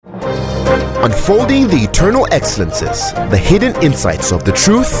unfolding the eternal excellences, the hidden insights of the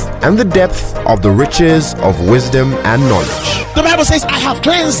truth, and the depth of the riches of wisdom and knowledge. The Bible says, I have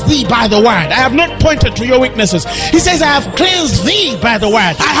cleansed thee by the word. I have not pointed to your weaknesses. He says, I have cleansed thee by the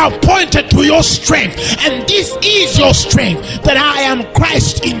word. I have pointed to your strength. And this is your strength, that I am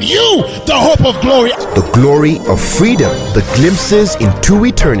Christ in you, the hope of glory. The glory of freedom, the glimpses into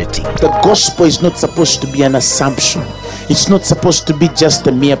eternity. The gospel is not supposed to be an assumption. It's not supposed to be just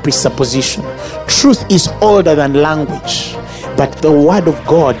a mere presupposition. Truth is older than language, but the word of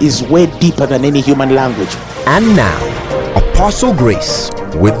God is way deeper than any human language. And now, Apostle Grace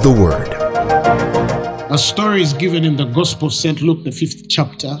with the word. A story is given in the Gospel of St. Luke, the 5th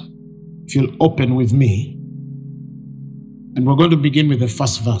chapter. If you'll open with me. And we're going to begin with the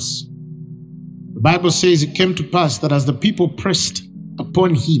first verse. The Bible says, it came to pass that as the people pressed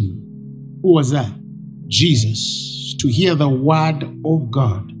upon him, who was that? Jesus, to hear the word of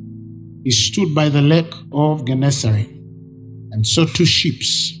God, he stood by the lake of Gennesaret and saw two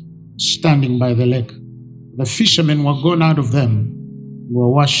ships standing by the lake. The fishermen were gone out of them, were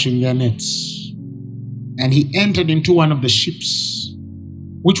washing their nets. And he entered into one of the ships,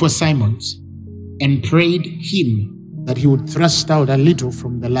 which was Simon's, and prayed him that he would thrust out a little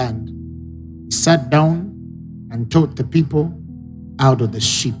from the land. He sat down and taught the people out of the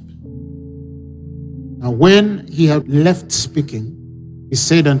ship. Now when he had left speaking, he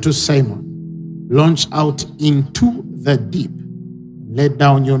said unto Simon, launch out into the deep, let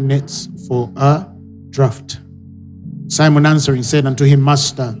down your nets for a draught. Simon answering said unto him,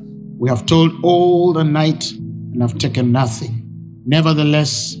 Master, we have toiled all the night and have taken nothing.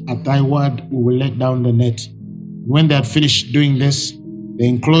 Nevertheless, at thy word we will let down the net. When they had finished doing this, they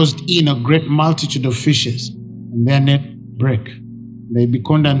enclosed in a great multitude of fishes, and their net brake. They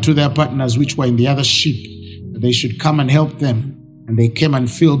beckoned unto their partners which were in the other ship, that they should come and help them. And they came and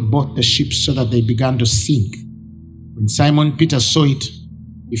filled both the ships, so that they began to sink. When Simon Peter saw it,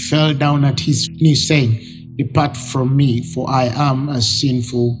 he fell down at his knees, saying, Depart from me, for I am a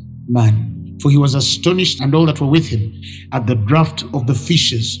sinful man. For he was astonished, and all that were with him, at the draught of the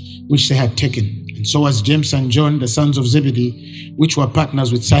fishes which they had taken. And so was James and John, the sons of Zebedee, which were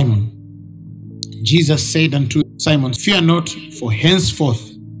partners with Simon. Jesus said unto Simon, Fear not, for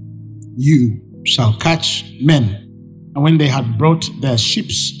henceforth you shall catch men. And when they had brought their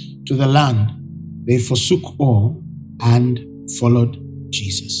ships to the land, they forsook all and followed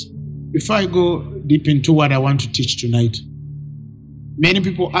Jesus. Before I go deep into what I want to teach tonight, many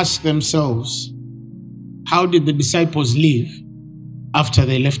people ask themselves, how did the disciples live after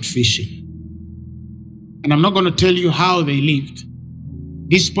they left fishing? And I'm not going to tell you how they lived.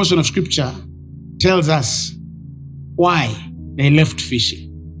 This portion of scripture tells us why they left fishing.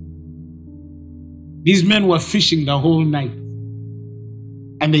 These men were fishing the whole night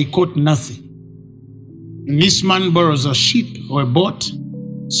and they caught nothing. And this man borrows a ship or a boat,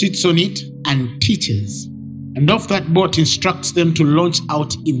 sits on it and teaches. And off that boat instructs them to launch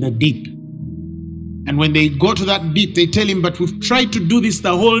out in the deep. And when they go to that deep, they tell him, but we've tried to do this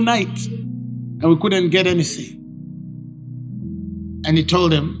the whole night and we couldn't get anything. And he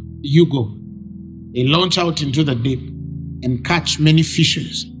told them, you go. They launch out into the deep and catch many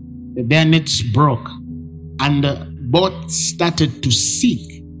fishes. Their nets broke and the boat started to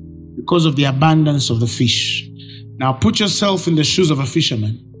sink because of the abundance of the fish. Now put yourself in the shoes of a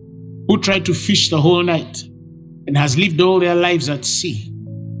fisherman who tried to fish the whole night and has lived all their lives at sea.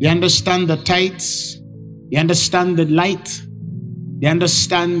 They understand the tides, they understand the light, they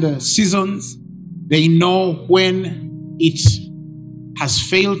understand the seasons, they know when it has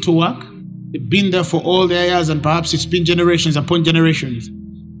failed to work. They've been there for all their years, and perhaps it's been generations upon generations,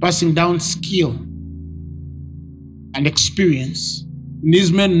 passing down skill and experience. And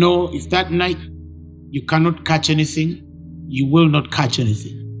these men know if that night you cannot catch anything, you will not catch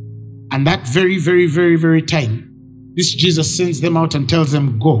anything. And that very, very, very, very time, this Jesus sends them out and tells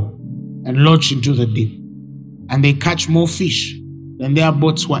them, go and launch into the deep. And they catch more fish than their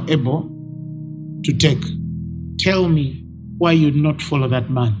boats were able to take. Tell me why you'd not follow that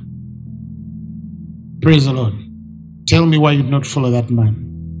man. Praise the Lord. Tell me why you'd not follow that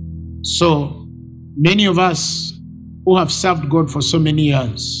man. So many of us who have served God for so many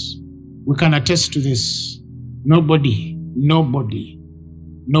years, we can attest to this. Nobody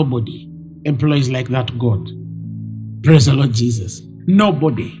employs like that God. Praise the Lord Jesus.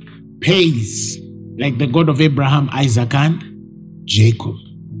 Nobody pays like the God of Abraham, Isaac, and Jacob.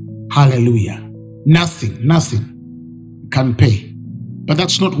 Hallelujah. Nothing can pay. But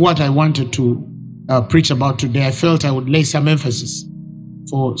that's not what I wanted to preach about today. I felt I would lay some emphasis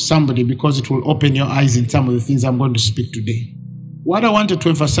for somebody because it will open your eyes in some of the things I'm going to speak today. What I wanted to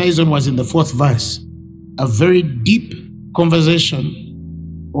emphasize on was in the 4th verse, a very deep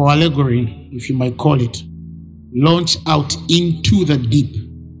conversation or allegory, if you might call it. Launch out into the deep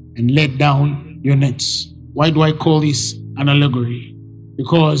and let down your nets. Why do I call this an allegory?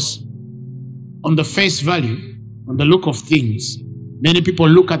 Because on the face value, on the look of things, many people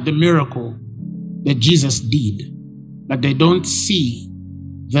look at the miracle that Jesus did, but they don't see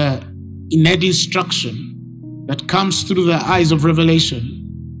the innate instruction that comes through the eyes of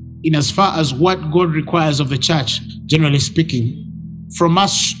revelation in as far as what God requires of the church, generally speaking, from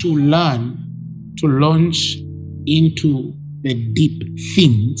us to learn to launch into the deep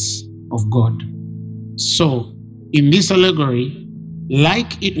things of God. So, in this allegory,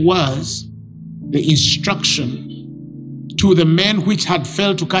 like it was the instruction to the men which had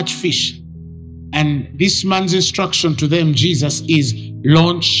failed to catch fish, and this man's instruction to them, Jesus, is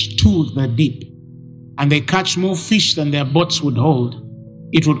launch to the deep, and they catch more fish than their boats would hold.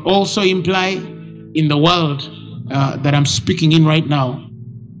 It would also imply in the world that I'm speaking in right now,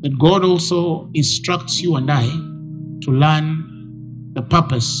 that God also instructs you and I to learn the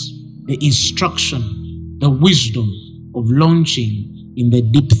purpose, the instruction, the wisdom of launching in the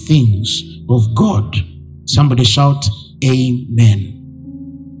deep things of God. Somebody shout, Amen.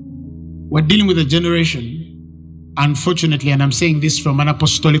 We're dealing with a generation, unfortunately, and I'm saying this from an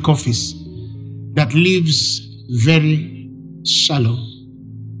apostolic office, that lives very shallow.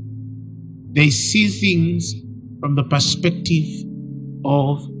 They see things from the perspective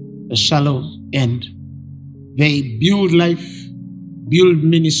of the shallow end. They build life, build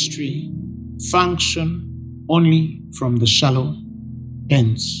ministry, function only from the shallow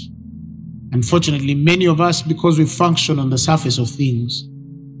ends. Unfortunately, many of us, because we function on the surface of things,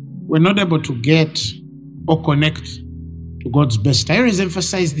 we're not able to get or connect to God's best. I always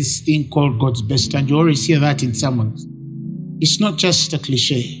emphasize this thing called God's best, and you always hear that in sermons. It's not just a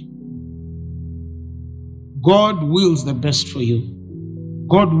cliche. God wills the best for you.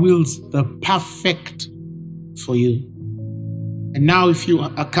 God wills the perfect for you. And now if you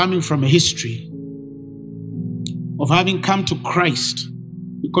are coming from a history of having come to Christ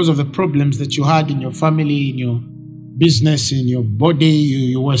because of the problems that you had in your family, in your business, in your body,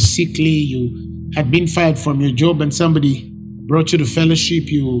 you were sickly, you had been fired from your job and somebody brought you to fellowship,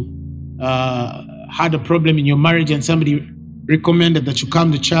 you had a problem in your marriage and somebody recommended that you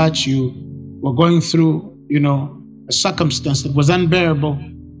come to church, you were going through, a circumstance that was unbearable,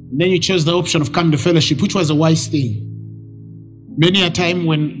 and then you chose the option of coming to fellowship, which was a wise thing. Many a time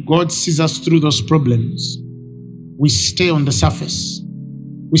when God sees us through those problems, we stay on the surface.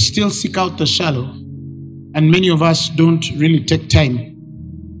 We still seek out the shallow, and many of us don't really take time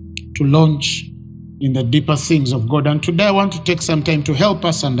to launch in the deeper things of God. And today I want to take some time to help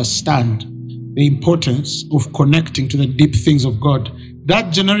us understand the importance of connecting to the deep things of God.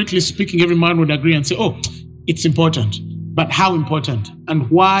 That, generically speaking, every man would agree and say, oh, it's important. But how important? And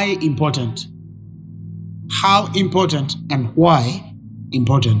why important? How important and why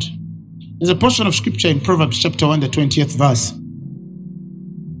important? There's a portion of scripture in Proverbs chapter 1, the 20th verse,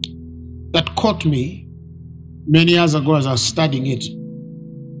 that caught me many years ago as I was studying it.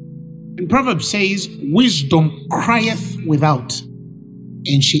 And Proverbs says, wisdom crieth without,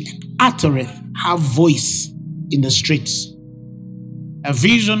 and she uttereth her voice in the streets. A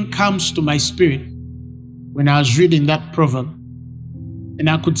vision comes to my spirit when I was reading that proverb, and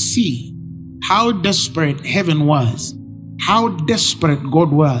I could see how desperate heaven was, how desperate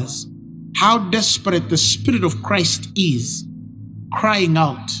God was, how desperate the Spirit of Christ is, crying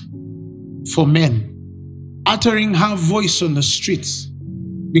out for men, uttering her voice on the streets,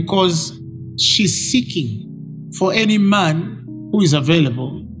 because she's seeking for any man who is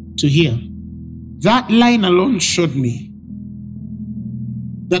available to hear. That line alone showed me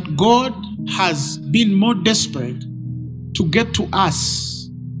that God has been more desperate to get to us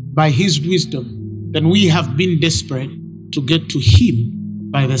by His wisdom than we have been desperate to get to Him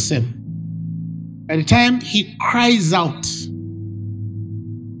by the same. By the time He cries out,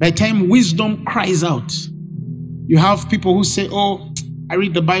 by the time wisdom cries out, you have people who say, oh, I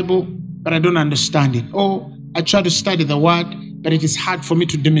read the Bible, but I don't understand it. Oh, I try to study the Word, but it is hard for me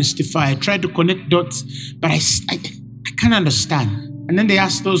to demystify. I try to connect dots, but I can't understand. And then they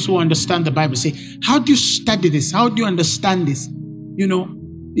ask those who understand the Bible, say, how do you study this? How do you understand this?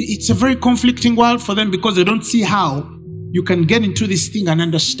 It's a very conflicting world for them because they don't see how you can get into this thing and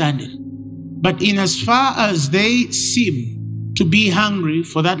understand it. But in as far as they seem to be hungry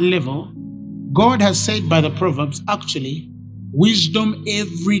for that level, God has said by the Proverbs, actually, wisdom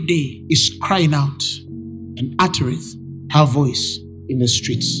every day is crying out and uttereth her voice in the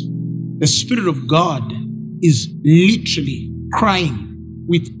streets. The Spirit of God is literally crying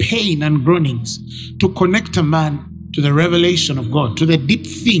with pain and groanings to connect a man to the revelation of God, to the deep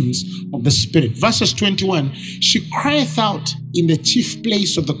things of the Spirit. Verses 21, she crieth out in the chief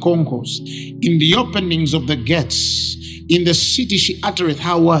place of the concourse, in the openings of the gates. In the city she uttereth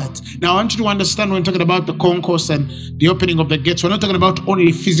her words. Now I want you to understand, when we're talking about the concourse and the opening of the gates, we're not talking about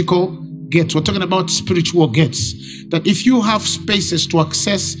only physical gates. We're talking about spiritual gates. That if you have spaces to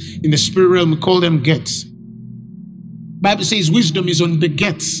access in the spirit realm, we call them gates. Bible says wisdom is on the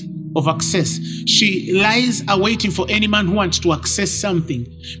gates of access. She lies awaiting for any man who wants to access something,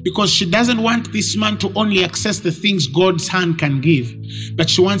 because she doesn't want this man to only access the things God's hand can give, but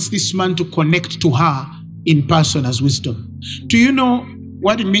she wants this man to connect to her in person as wisdom. Do you know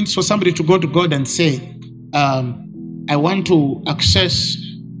what it means for somebody to go to God and say, I want to access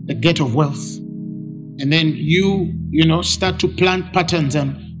the gate of wealth? And then you start to plant patterns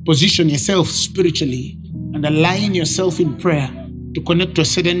and position yourself spiritually and align yourself in prayer to connect to a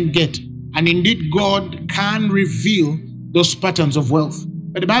certain gate. And indeed, God can reveal those patterns of wealth.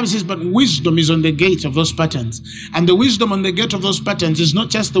 But the Bible says, but wisdom is on the gate of those patterns. And the wisdom on the gate of those patterns is not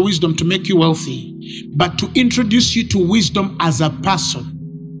just the wisdom to make you wealthy, but to introduce you to wisdom as a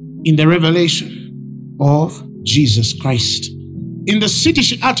person in the revelation of Jesus Christ. In the city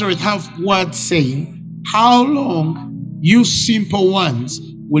she uttereth her words, saying, how long, you simple ones,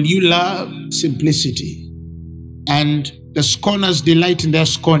 will you love simplicity? And the scorners delight in their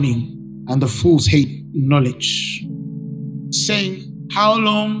scorning, and the fools hate knowledge. Saying, how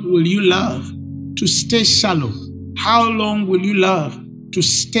long will you love to stay shallow? How long will you love to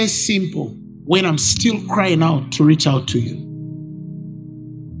stay simple when I'm still crying out to reach out to you?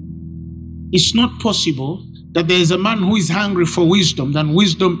 It's not possible that there is a man who is hungry for wisdom than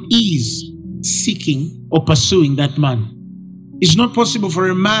wisdom is seeking or pursuing that man. It's not possible for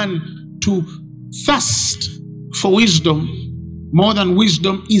a man to thirst for wisdom more than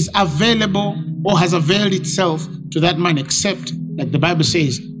wisdom is available or has availed itself to that man, except, like the Bible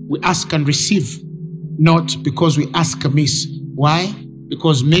says, we ask and receive, not because we ask amiss. Why?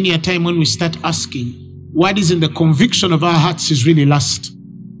 Because many a time when we start asking, what is in the conviction of our hearts is really lust.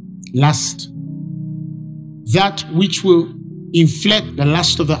 Lust. That which will inflect the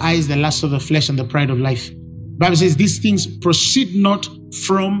lust of the eyes, the lust of the flesh, and the pride of life. The Bible says these things proceed not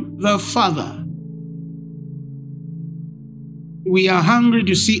from the Father. We are hungry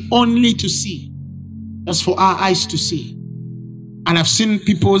to see, only to see. That's for our eyes to see. And I've seen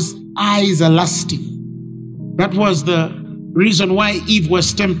people's eyes are lusting. That was the reason why Eve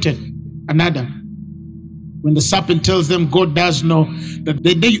was tempted and Adam. When the serpent tells them, God does know that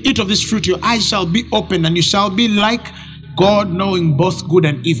the day you eat of this fruit, your eyes shall be open and you shall be like God, knowing both good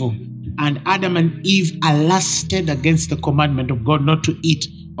and evil. And Adam and Eve are lusted against the commandment of God not to eat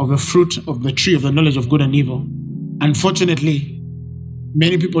of the fruit of the tree of the knowledge of good and evil. Unfortunately,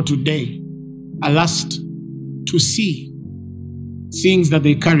 many people today are lust to see things that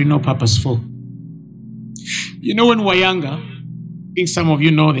they carry no purpose for. You know, when we were younger, I think some of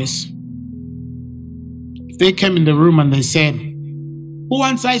you know this. If they came in the room and they said, who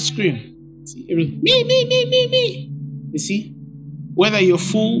wants ice cream? See, me. You see, whether you're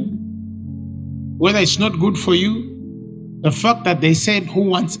full, whether it's not good for you, the fact that they said, who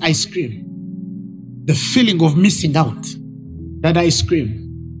wants ice cream? The feeling of missing out that ice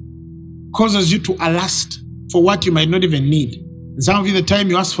cream causes you to lust for what you might not even need. And some of you, the time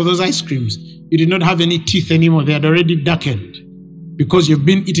you asked for those ice creams, you did not have any teeth anymore. They had already darkened because you've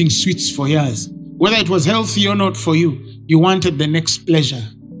been eating sweets for years. Whether it was healthy or not for you, you wanted the next pleasure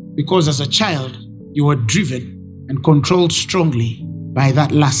because as a child, you were driven and controlled strongly by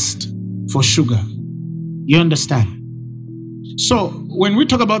that lust for sugar. You understand? So when we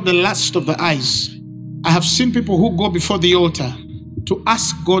talk about the lust of the eyes, I have seen people who go before the altar to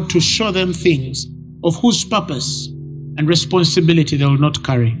ask God to show them things of whose purpose and responsibility they will not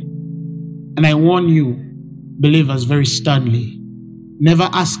carry. And I warn you, believers, very sternly, never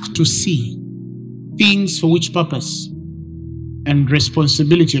ask to see things for which purpose and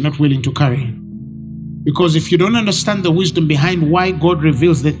responsibility you're not willing to carry. Because if you don't understand the wisdom behind why God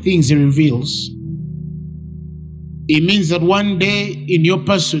reveals the things He reveals, it means that one day in your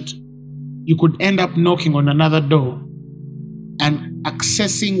pursuit, you could end up knocking on another door and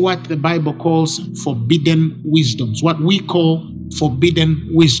accessing what the Bible calls forbidden wisdoms, what we call forbidden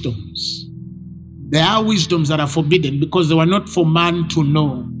wisdoms. There are wisdoms that are forbidden because they were not for man to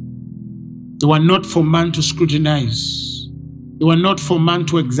know. They were not for man to scrutinize. They were not for man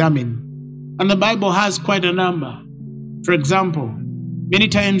to examine. And the Bible has quite a number. For example, many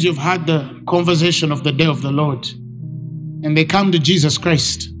times you've had the conversation of the day of the Lord, and they come to Jesus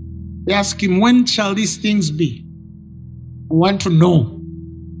Christ. They ask Him, when shall these things be? want to know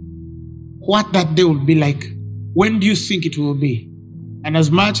what that day will be like. When do you think it will be? And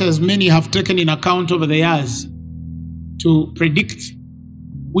as much as many have taken in account over the years to predict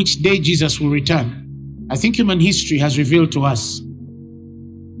which day Jesus will return, I think human history has revealed to us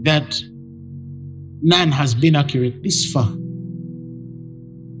that none has been accurate this far.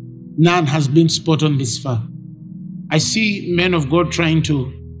 None has been spot on this far. I see men of God trying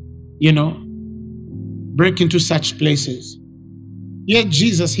to, break into such places. Yet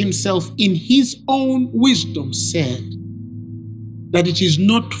Jesus himself, in his own wisdom, said that it is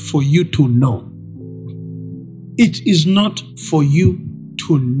not for you to know. It is not for you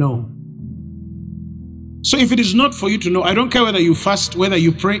to know. So if it is not for you to know, I don't care whether you fast, whether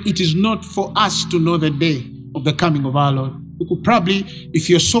you pray, it is not for us to know the day of the coming of our Lord. You could probably, if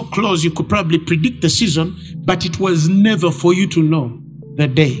you're so close, you could probably predict the season, but it was never for you to know the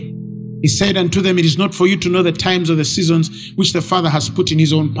day. He said unto them, it is not for you to know the times or the seasons which the Father has put in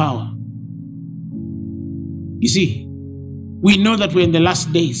his own power. You see, we know that we're in the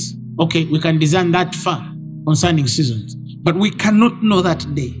last days. Okay, we can discern that far concerning seasons, but we cannot know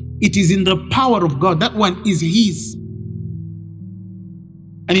that day. It is in the power of God. That one is his.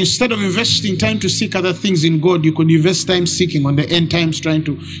 And instead of investing time to seek other things in God, you could invest time seeking on the end times, trying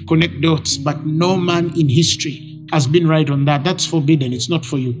to connect dots. But no man in history has been right on that. That's forbidden. It's not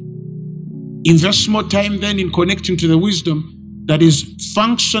for you. Invest more time then in connecting to the wisdom that is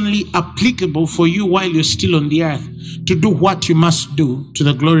functionally applicable for you while you're still on the earth, to do what you must do to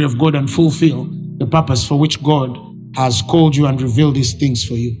the glory of God and fulfill the purpose for which God has called you and revealed these things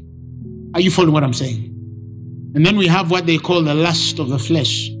for you. Are you following what I'm saying? And then we have what they call the lust of the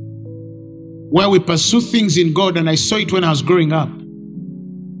flesh, where we pursue things in God. And I saw it when I was growing up.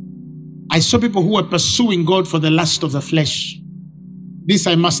 I saw people who were pursuing God for the lust of the flesh. This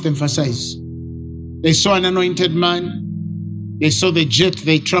I must emphasize. They saw an anointed man. They saw the jet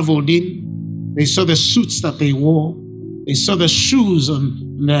they traveled in. They saw the suits that they wore. They saw the shoes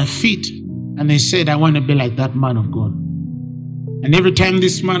on their feet. And they said, I want to be like that man of God. And every time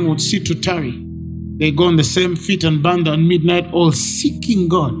this man would sit to tarry, they go on the same feet and band on midnight, all seeking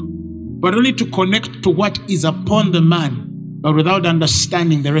God, but only to connect to what is upon the man, but without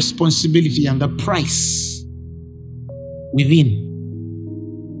understanding the responsibility and the price within.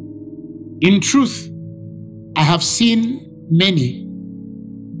 In truth, I have seen many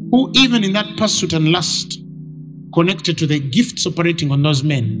who, even in that pursuit and lust, connected to the gifts operating on those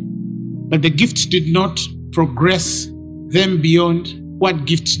men, but the gifts did not progress them beyond what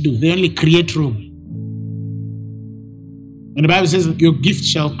gifts do. They only create room. And the Bible says that your gift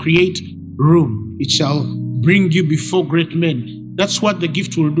shall create room. It shall bring you before great men. That's what the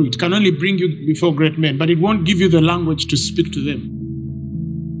gift will do. It can only bring you before great men, but it won't give you the language to speak to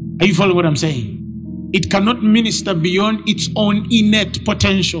them. Are you following what I'm saying? It cannot minister beyond its own innate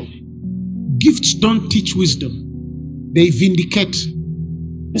potential. Gifts don't teach wisdom. They vindicate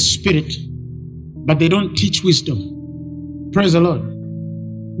the spirit, but they don't teach wisdom. Praise the Lord.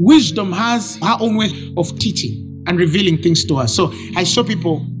 Wisdom has her own way of teaching and revealing things to us. So I saw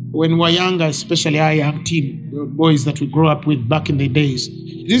people when we were younger, especially our young teen boys that we grew up with back in the days.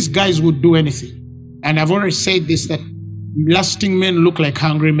 These guys would do anything. And I've already said this, that lusting men look like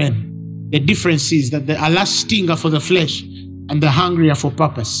hungry men. The difference is that the lusting are for the flesh and the hungry are for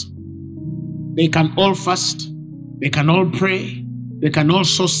purpose. They can all fast. They can all pray. They can all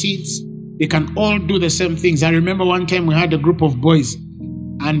sow seeds. They can all do the same things. I remember one time we had a group of boys,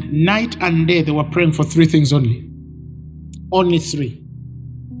 and night and day they were praying for 3 things only. Only 3.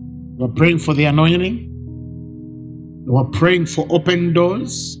 They were praying for the anointing. They were praying for open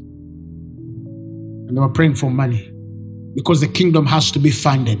doors. And they were praying for money. Because the kingdom has to be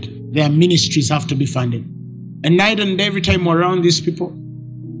funded. Their ministries have to be funded. And night and day, every time we're around these people,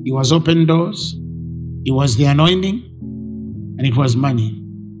 it was open doors, it was the anointing, and it was money.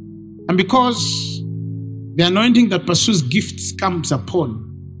 And because the anointing that pursues gifts comes upon,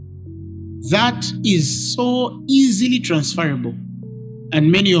 that is so easily transferable.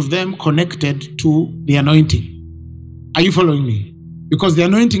 And many of them connected to the anointing. Are you following me? Because the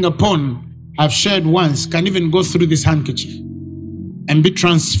anointing upon, I've shared once, can even go through this handkerchief and be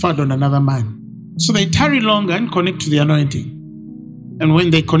transferred on another man. So they tarry longer and connect to the anointing. And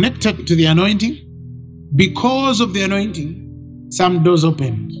when they connected to the anointing, because of the anointing, some doors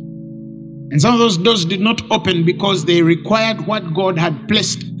opened. And some of those doors did not open because they required what God had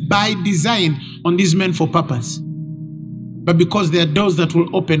placed by design on these men for purpose. But because there are doors that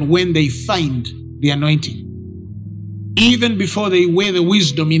will open when they find the anointing. Even before they weigh the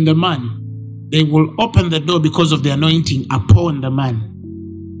wisdom in the man, they will open the door because of the anointing upon the man.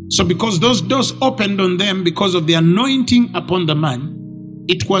 So because those doors opened on them because of the anointing upon the man,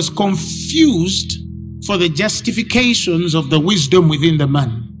 it was confused for the justifications of the wisdom within the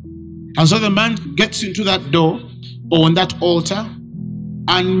man. And so the man gets into that door or on that altar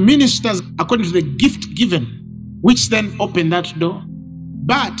and ministers according to the gift given, which then opened that door.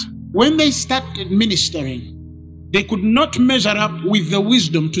 But when they started ministering, they could not measure up with the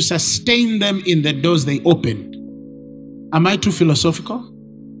wisdom to sustain them in the doors they opened. Am I too philosophical?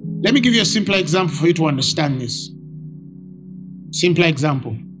 Let me give you a simple example for you to understand this. Simple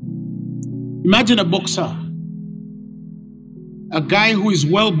example. Imagine a boxer, a guy who is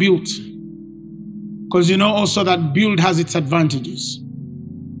well built, because you know also that build has its advantages.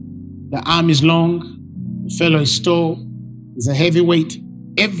 The arm is long, the fellow is tall, he's a heavyweight.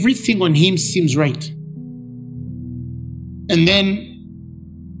 Everything on him seems right. And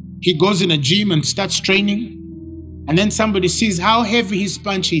then he goes in a gym and starts training. And then somebody sees how heavy his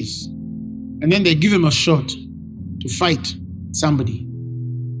punch is. And then they give him a shot to fight somebody.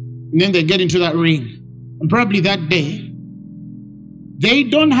 And then they get into that ring. And probably that day, they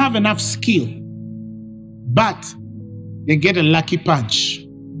don't have enough skill, but they get a lucky punch.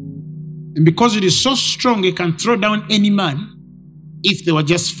 And because it is so strong, it can throw down any man if they were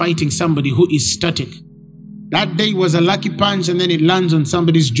just fighting somebody who is static. That day was a lucky punch, and then it lands on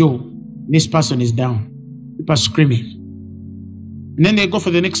somebody's jaw. And this person is down. People are screaming. And then they go for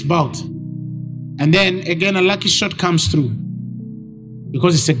the next bout. And then again, a lucky shot comes through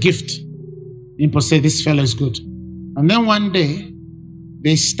because it's a gift. People say, this fellow is good. And then one day,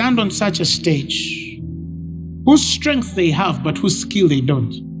 they stand on such a stage whose strength they have, but whose skill they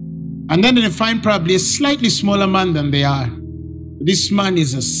don't. And then they find probably a slightly smaller man than they are. This man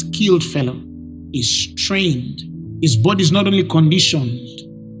is a skilled fellow. He's trained. His body is not only conditioned,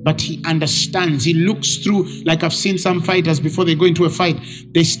 but he understands. He looks through, like I've seen some fighters before they go into a fight,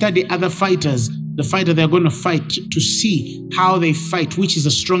 they study other fighters, the fighter they're going to fight, to see how they fight, which is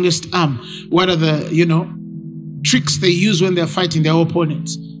the strongest arm, what are the, tricks they use when they're fighting their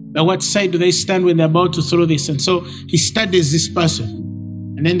opponents. At what side do they stand when they're about to throw this? And so he studies this person.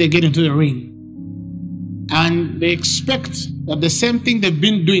 And then they get into the ring. And they expect that the same thing they've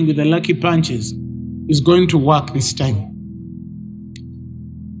been doing with the lucky punches is going to work this time.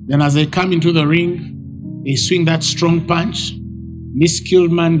 Then as they come into the ring, they swing that strong punch. This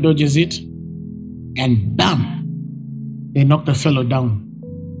skilled man dodges it. And bam! They knock the fellow down.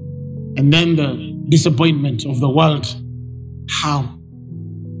 And then the disappointment of the world. How?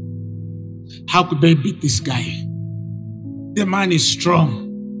 How could they beat this guy? The man is strong.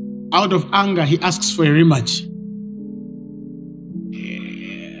 Out of anger, he asks for a rematch.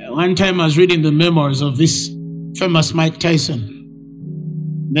 One time I was reading the memoirs of this famous Mike Tyson.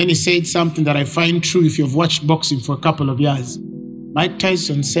 Then he said something that I find true if you've watched boxing for a couple of years. Mike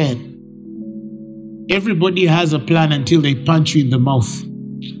Tyson said, everybody has a plan until they punch you in the mouth.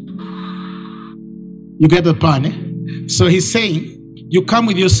 You get the pun, eh? So he's saying, you come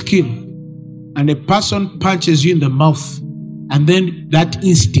with your skill, and a person punches you in the mouth, and then that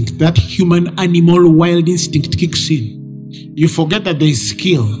instinct, that human, animal, wild instinct kicks in. You forget that there is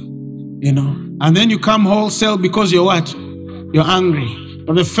skill, and then you come wholesale because you're what? You're angry.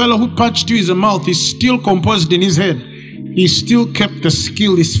 But the fellow who punched you in the mouth is still composed in his head. He still kept the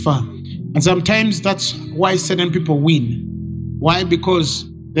skill this far. And sometimes that's why certain people win. Why? Because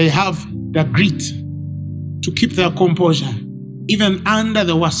they have the grit to keep their composure, even under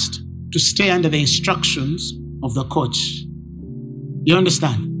the worst, to stay under the instructions of the coach. You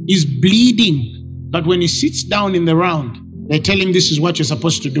understand? He's bleeding, but when he sits down in the round, they tell him this is what you're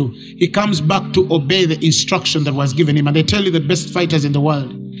supposed to do. He comes back to obey the instruction that was given him. And they tell you the best fighters in the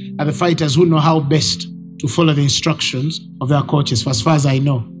world are the fighters who know how best to follow the instructions of their coaches, as far as I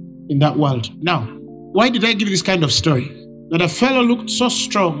know, in that world. Now, why did I give this kind of story? That a fellow looked so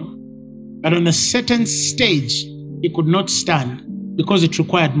strong that on a certain stage, he could not stand because it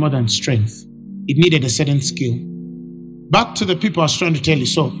required more than strength. It needed a certain skill. Back to the people I was trying to tell you.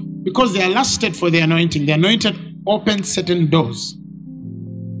 So, because they are lusted for the anointing opens certain doors.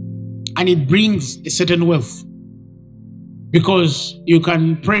 And it brings a certain wealth. Because you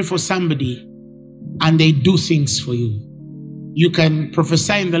can pray for somebody and they do things for you. You can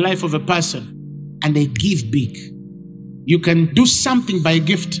prophesy in the life of a person and they give big. You can do something by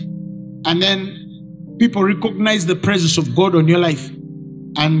gift and then people recognize the presence of God on your life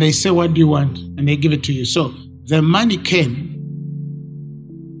and they say, what do you want? And they give it to you. So the money came.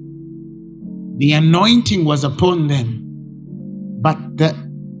 The anointing was upon them. But the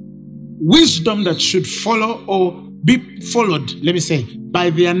wisdom that should follow or be followed, let me say, by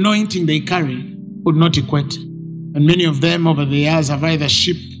the anointing they carry would not equate. And many of them over the years have either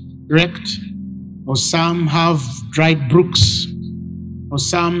shipped wrecked, or some have dried brooks, or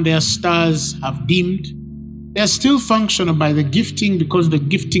some their stars have dimmed. They are still functional by the gifting, because the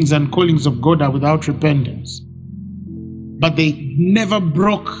giftings and callings of God are without repentance. But they never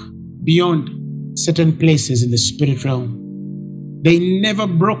broke beyond certain places in the spirit realm. They never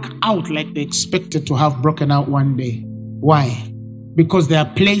broke out like they expected to have broken out one day. Why? Because there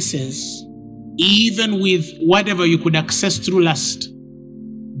are places, even with whatever you could access through lust,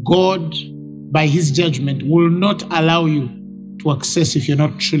 God, by his judgment, will not allow you to access if you're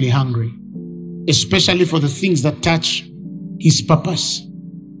not truly hungry, especially for the things that touch his purpose,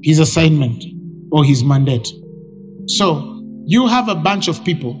 his assignment, or his mandate. So you have a bunch of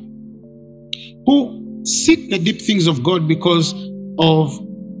people who seek the deep things of God because of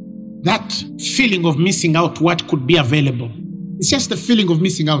that feeling of missing out what could be available. It's just the feeling of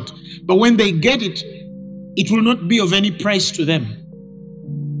missing out. But when they get it, it will not be of any price to them.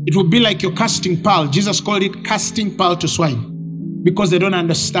 It will be like you're casting pearl. Jesus called it casting pearl to swine, because they don't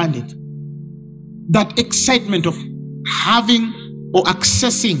understand it. That excitement of having or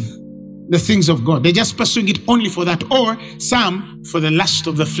accessing the things of God. They're just pursuing it only for that. Or some for the lust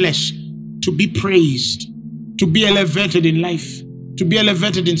of the flesh, to be praised, to be elevated in life, to be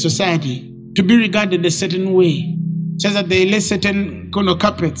elevated in society, to be regarded a certain way. Just that they lay certain kind of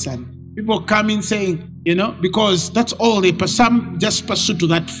carpets and people come in saying, because that's all they pursue. Some just pursue to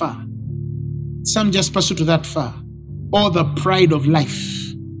that far. Some just pursue to that far. Or the pride of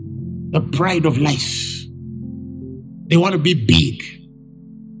life. The pride of life. They want to be big.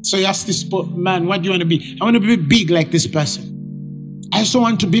 So you ask this man, what do you want to be? I want to be big like this person. I also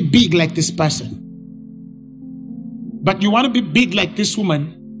want to be big like this person. But you want to be big like this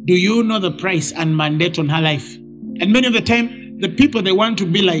woman. Do you know the price and mandate on her life? And many of the time, the people they want to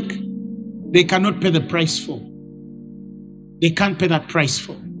be like, they cannot pay the price for. They can't pay that price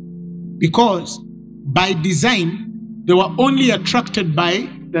for. Because by design, they were only attracted by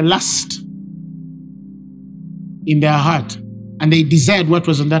the lust in their heart. And they desired what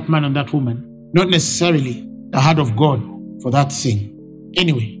was on that man and that woman. Not necessarily the heart of God for that thing.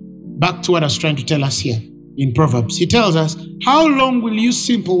 Anyway, back to what I was trying to tell us here in Proverbs. He tells us, how long will you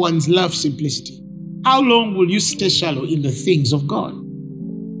simple ones love simplicity? How long will you stay shallow in the things of God?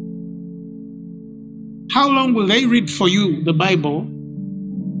 How long will they read for you the Bible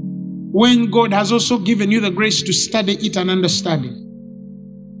when God has also given you the grace to study it and understand it?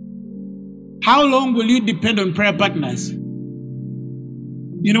 How long will you depend on prayer partners?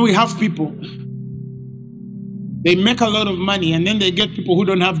 We have people, they make a lot of money and then they get people who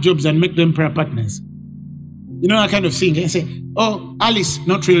don't have jobs and make them prayer partners. That kind of thing. They say, oh, Alice,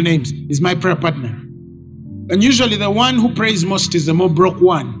 not real names, is my prayer partner. And usually the one who prays most is the more broke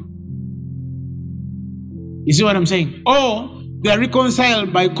one. You see what I'm saying? Or they are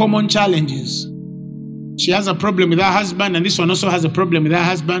reconciled by common challenges. She has a problem with her husband, and this one also has a problem with her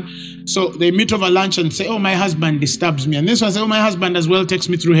husband. So they meet over lunch and say, oh, my husband disturbs me. And this one says, oh, my husband as well takes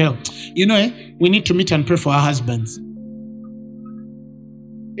me through hell. We need to meet and pray for our husbands.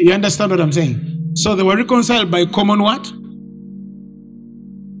 You understand what I'm saying? So they were reconciled by common what?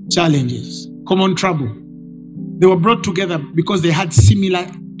 Challenges, common trouble. They were brought together because they had similar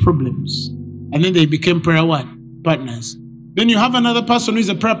problems. And then they became prayer what? Partners. Then you have another person who is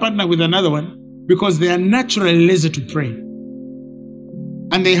a prayer partner with another one because they are naturally lazy to pray.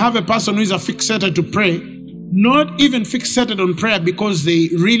 And they have a person who is a fixated to pray, not even fixated on prayer because they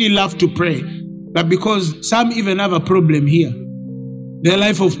really love to pray, but because some even have a problem here. Their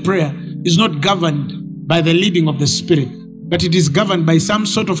life of prayer is not governed by the leading of the Spirit, but it is governed by some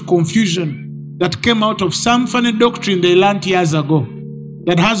sort of confusion that came out of some funny doctrine they learned years ago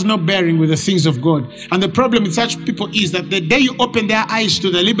that has no bearing with the things of God. And the problem with such people is that the day you open their eyes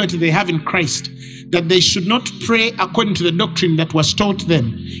to the liberty they have in Christ, that they should not pray according to the doctrine that was taught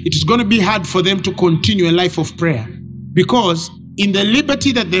them, it is going to be hard for them to continue a life of prayer. Because in the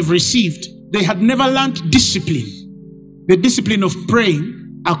liberty that they've received, they had never learned discipline. The discipline of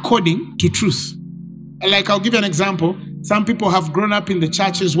praying according to truth. Like, I'll give you an example. Some people have grown up in the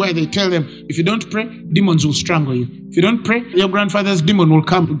churches where they tell them, if you don't pray, demons will strangle you. If you don't pray, your grandfather's demon will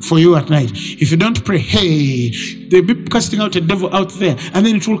come for you at night. If you don't pray, hey, they'll be casting out a devil out there, and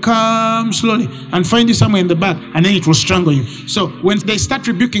then it will come slowly and find you somewhere in the back, and then it will strangle you. So when they start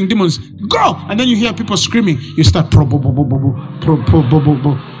rebuking demons, go! And then you hear people screaming, you start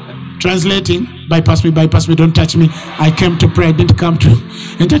translating, bypass me, don't touch me. I came to pray, I didn't come to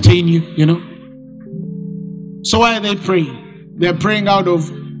entertain you, So why are they praying? They're praying out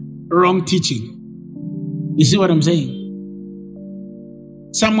of wrong teaching. You see what I'm saying?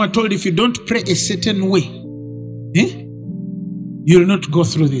 Some were told if you don't pray a certain way, you'll not go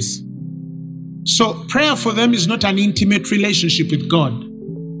through this. So prayer for them is not an intimate relationship with God.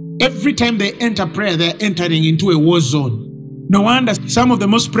 Every time they enter prayer, they're entering into a war zone. No wonder some of the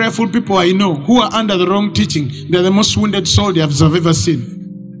most prayerful people I know who are under the wrong teaching, they're the most wounded soldiers I've ever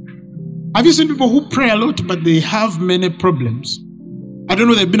seen. Have you seen people who pray a lot, but they have many problems? I don't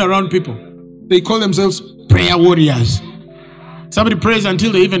know, they've been around people. They call themselves prayer warriors. Somebody prays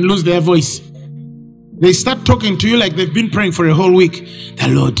until they even lose their voice. They start talking to you like they've been praying for a whole week. The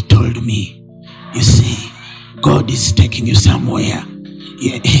Lord told me, you see, God is taking you somewhere.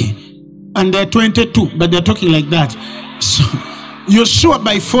 Yeah. And they're 22, but they're talking like that. So you're sure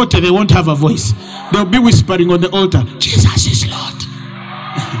by 40 they won't have a voice. They'll be whispering on the altar, Jesus is Lord.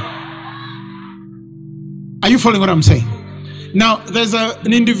 Are you following what I'm saying? Now, there's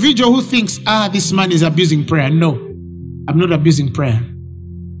an individual who thinks, this man is abusing prayer. No, I'm not abusing prayer.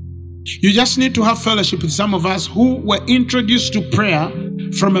 You just need to have fellowship with some of us who were introduced to prayer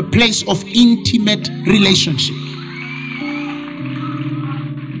from a place of intimate relationship,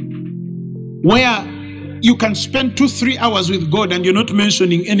 where you can spend 2-3 hours with God and you're not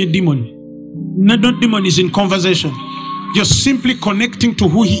mentioning any demon. No demon is in conversation. You're simply connecting to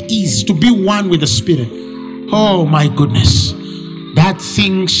who he is, to be one with the Spirit. Oh my goodness. That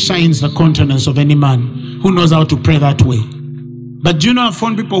thing shines the countenance of any man who knows how to pray that way. But do you know, I've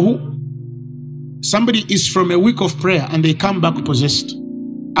found people who, somebody is from a week of prayer and they come back possessed.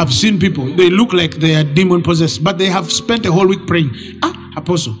 I've seen people, they look like they are demon possessed, but they have spent a whole week praying.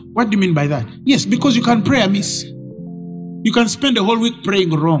 Apostle, what do you mean by that? Yes, because you can pray amiss. You can spend a whole week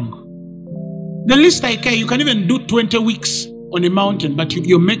praying wrong. The least I care, you can even do 20 weeks on a mountain, but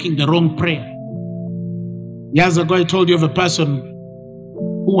you're making the wrong prayer. Years ago, I told you of a person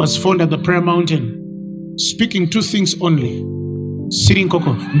who was found at the prayer mountain, speaking 2 things only. Sitting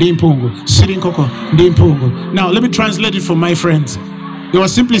koko, ndimpungu, sitting koko, ndimpungu. Now, let me translate it for my friends. They were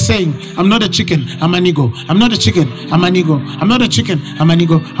simply saying, I'm not a chicken, I'm an ego. I'm not a chicken, I'm an ego. I'm not a chicken, I'm an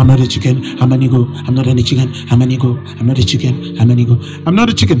ego. I'm not a chicken, I'm an ego. I'm not any chicken, I'm an ego. I'm not a chicken, I'm an ego. I'm not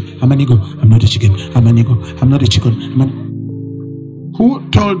a chicken, I'm an ego. I'm not a chicken, I'm an ego. I'm not a chicken, I'm an... Who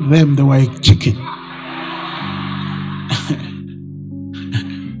told them they were a chicken?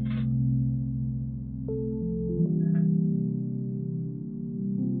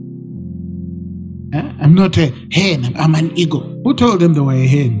 I'm not a hen, I'm an ego. Who told them they were a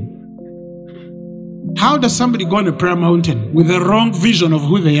hen? How does somebody go on a prayer mountain with the wrong vision of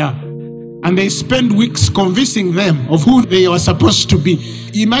who they are, and they spend weeks convincing them of who they are supposed to be?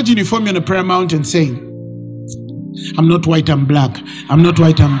 Imagine you form me on a prayer mountain saying, I'm not white, I'm black. I'm not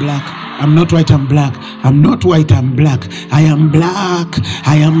white, I'm black. I'm not white, I'm black. I'm not white, I'm black. I am black.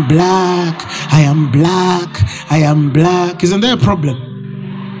 I am black. I am black. I am black. Isn't there a problem?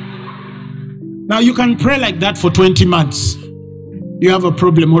 Now you can pray like that for 20 months. You have a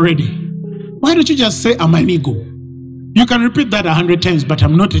problem already. Why don't you just say, I'm an ego? You can repeat that 100 times, but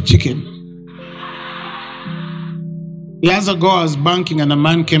I'm not a chicken. Years ago, I was banking and a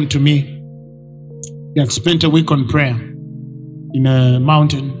man came to me. He had spent a week on prayer in a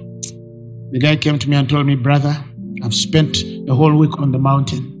mountain. The guy came to me and told me, brother, I've spent a whole week on the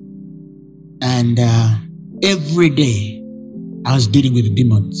mountain. And every day, I was dealing with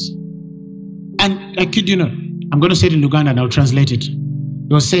demons. And I kid you not, I'm going to say it in Uganda and I'll translate it. He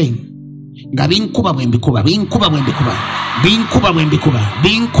was saying, now I'll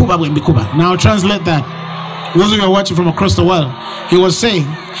translate that. Those of you are watching from across the world, he was saying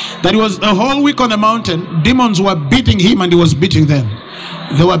that it was a whole week on the mountain. Demons were beating him and he was beating them.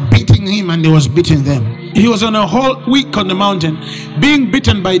 They were beating him and he was beating them. He was on a whole week on the mountain being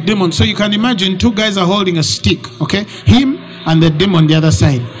beaten by demons. So you can imagine 2 guys are holding a stick, okay? Him and the demon on the other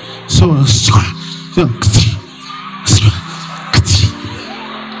side. So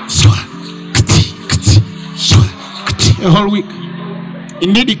a whole week.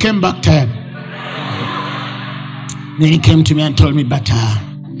 Indeed, he came back tired. Then he came to me and told me, but I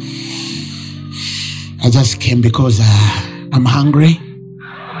just came because I'm hungry.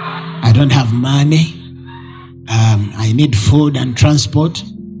 I don't have money. I need food and transport.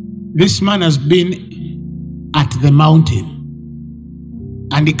 This man has been at the mountain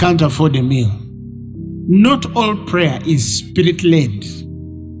and he can't afford a meal. Not all prayer is spirit-led,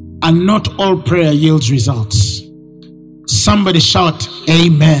 and not all prayer yields results. Somebody shout,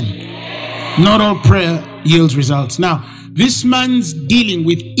 amen. Not all prayer yields results. Now, this man's dealing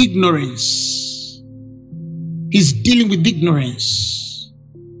with ignorance. He's dealing with ignorance.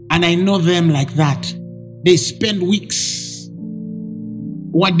 And I know them like that. They spend weeks.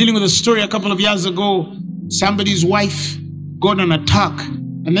 We were dealing with a story a couple of years ago. Somebody's wife got an attack.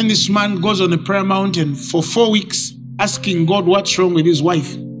 And then this man goes on a prayer mountain for 4 weeks asking God what's wrong with his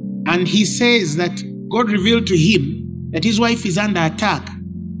wife. And he says that God revealed to him that his wife is under attack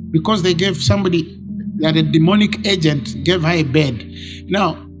because they gave somebody, that a demonic agent gave her a bed.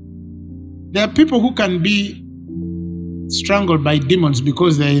 Now, there are people who can be strangled by demons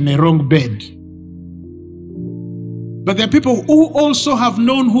because they're in a wrong bed. But there are people who also have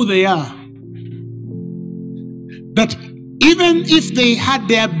known who they are. That even if they had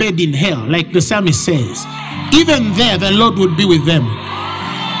their bed in hell, like the psalmist says, even there the Lord would be with them.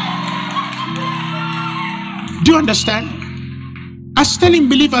 Do you understand? As telling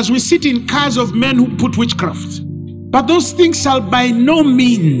believers, we sit in cars of men who put witchcraft. But those things shall by no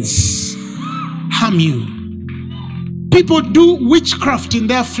means harm you. People do witchcraft in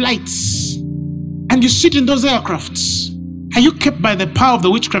their flights, and you sit in those aircrafts. Are you kept by the power of the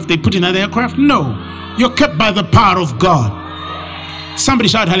witchcraft they put in that aircraft? No. You're kept by the power of God. Somebody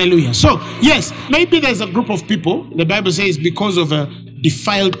shout hallelujah. So, yes, maybe there's a group of people, the Bible says, because of a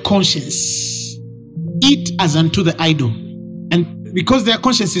defiled conscience, eat as unto the idol. And because their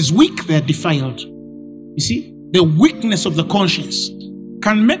conscience is weak, they're defiled. You see, the weakness of the conscience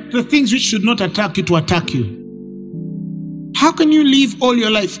can make the things which should not attack you to attack you. How can you live all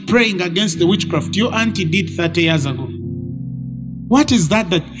your life praying against the witchcraft your auntie did 30 years ago? What is that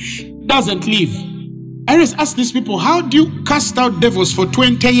doesn't live? I always ask these people, how do you cast out devils for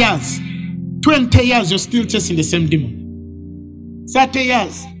 20 years? 20 years, you're still chasing the same demon. 30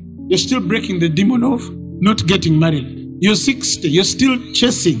 years, you're still breaking the demon off, not getting married. You're 60, you're still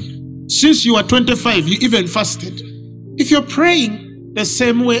chasing. Since you were 25, you even fasted. If you're praying the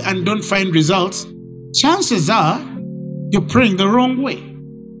same way and don't find results, chances are you're praying the wrong way.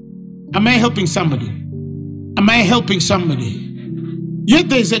 Am I helping somebody? Am I helping somebody? Yet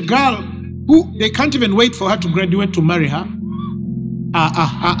there's a girl who they can't even wait for her to graduate to marry her.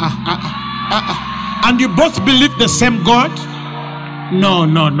 And you both believe the same God? No.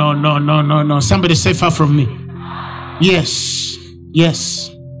 Somebody say far from me. Yes.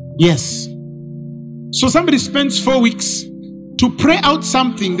 So somebody spends 4 weeks to pray out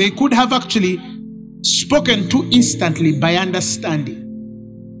something they could have actually spoken to instantly by understanding.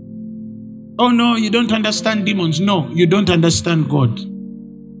 Oh no, you don't understand demons. No, you don't understand God.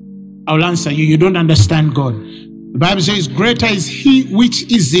 I'll answer you. You don't understand God. The Bible says, greater is he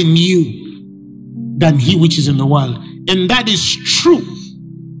which is in you than he which is in the world. And that is true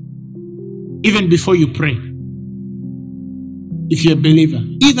even before you pray. If you're a believer,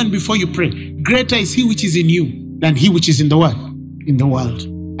 even before you pray, greater is he which is in you than he which is in the world. In the world.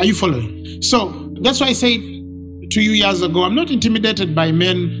 Are you following? So that's why I said to you years ago, I'm not intimidated by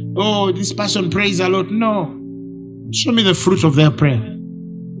men. Oh, this person prays a lot. No. Show me the fruit of their prayer.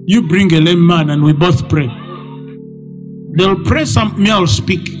 You bring a lame man and we both pray. They'll pray, me I'll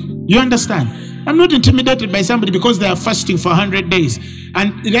speak. You understand? I'm not intimidated by somebody because they are fasting for 100 days.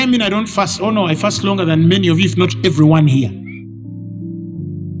 And did I mean I don't fast? Oh no, I fast longer than many of you, if not everyone here.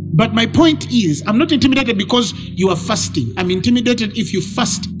 But my point is, I'm not intimidated because you are fasting. I'm intimidated if you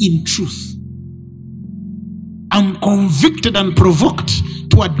fast in truth. I'm convicted and provoked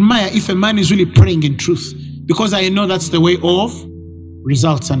to admire if a man is really praying in truth, because I know that's the way of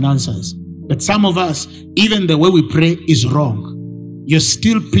results and answers. But some of us, even the way we pray is wrong. You're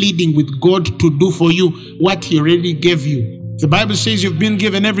still pleading with God to do for you what he already gave you. The Bible says you've been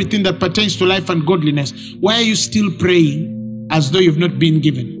given everything that pertains to life and godliness. Why are you still praying as though you've not been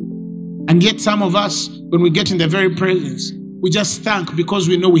given? And yet some of us, when we get in the very presence, we just thank because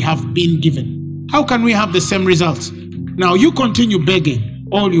we know we have been given. How can we have the same results? Now you continue begging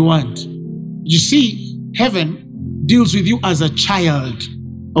all you want. You see, heaven deals with you as a child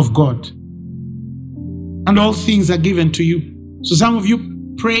of God. And all things are given to you. So some of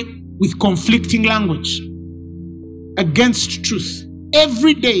you pray with conflicting language against truth.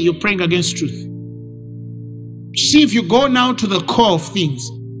 Every day you're praying against truth. See, if you go now to the core of things,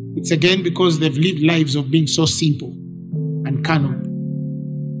 it's again because they've lived lives of being so simple and carnal.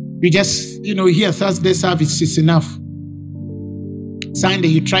 You just, hear Thursday service, it's enough. Sunday,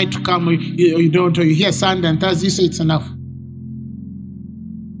 you try to come, or you don't, or you hear Sunday and Thursday, you say it's enough.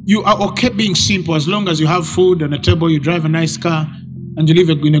 You are okay being simple as long as you have food on a table, you drive a nice car, and you live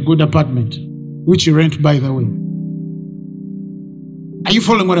in a good apartment, which you rent, by the way. Are you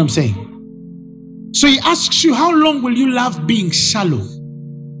following what I'm saying? So he asks you, how long will you love being shallow?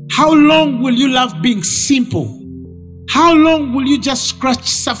 How long will you love being simple? How long will you just scratch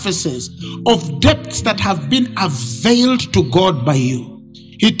surfaces of depths that have been availed to God by you?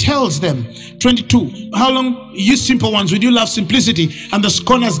 He tells them, 22, how long, you simple ones, would you love simplicity? And the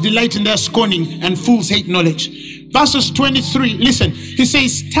scorners delight in their scorning, and fools hate knowledge. Verses 23, listen, he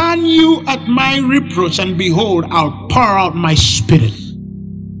says, stand you at my reproach, and behold, I'll pour out my spirit.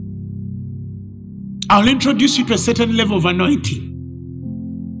 I'll introduce you to a certain level of anointing.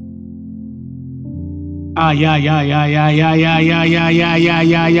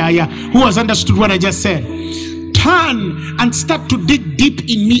 Who has understood what I just said? Turn and start to dig deep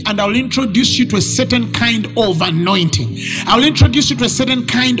in me, and I'll introduce you to a certain kind of anointing. I'll introduce you to a certain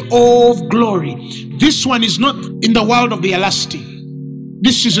kind of glory. This one is not in the world of the elastic.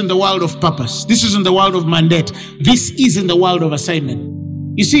 This is in the world of purpose. This is in the world of mandate. This is in the world of assignment.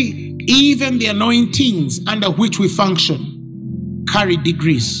 You see, even the anointings under which we function carry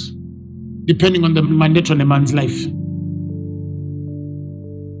degrees, depending on the mandate on a man's life.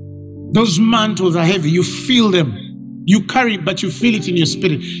 Those mantles are heavy. You feel them. You carry it, but you feel it in your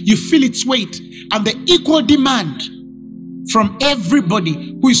spirit. You feel its weight and the equal demand from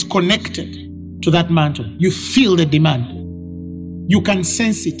everybody who is connected to that mantle. You feel the demand. You can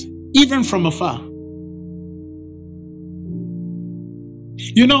sense it, even from afar.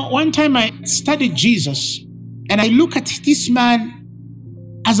 You know, one time I studied Jesus, and I look at this man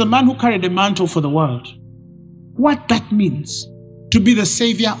as a man who carried a mantle for the world. What that means to be the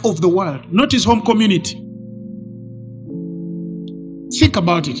savior of the world, not his home community. Think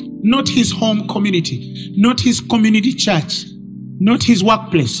about it. Not his home community, not his community church, not his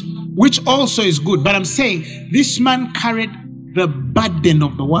workplace, which also is good. But I'm saying this man carried the burden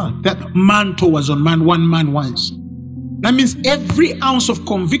of the world. That mantle was on one man once. That means every ounce of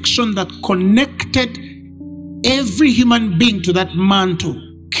conviction that connected every human being to that mantle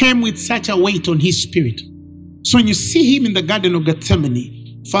came with such a weight on his spirit. So when you see him in the Garden of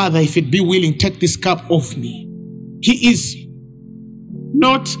Gethsemane, Father, if it be willing, take this cup off me. He is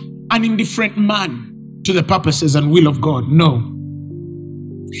not an indifferent man to the purposes and will of God. No.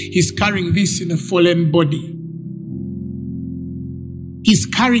 He's carrying this in a fallen body. He's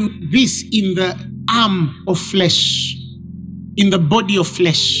carrying this in the arm of flesh, in the body of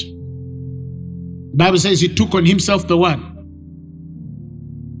flesh. The Bible says he took on himself the what?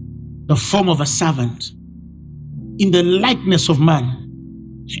 The form of a servant, in the likeness of man.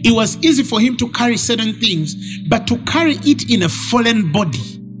 It was easy for him to carry certain things, but to carry it in a fallen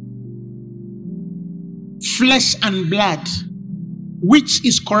body, flesh and blood, which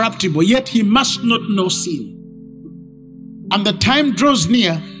is corruptible, yet he must not know sin. And the time draws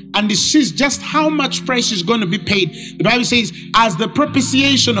near, and he sees just how much price is going to be paid. The Bible says, as the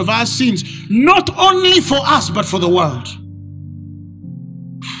propitiation of our sins, not only for us, but for the world.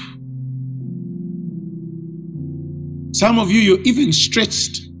 Some of you, you're even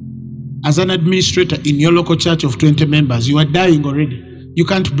stretched as an administrator in your local church of 20 members. You are dying already. You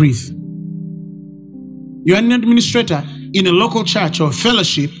can't breathe. You're an administrator in a local church or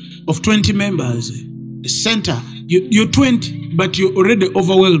fellowship of 20 members. The center, you're 20, but you're already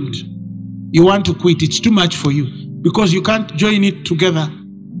overwhelmed. You want to quit. It's too much for you because you can't join it together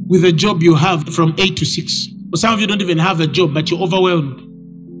with a job you have from 8 to 6. Or some of you don't even have a job, but you're overwhelmed.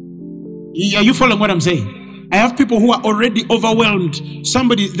 Are you following what I'm saying? I have people who are already overwhelmed.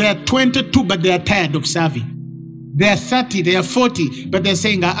 They are 22, but they are tired of serving. They are 30, they are 40, but they're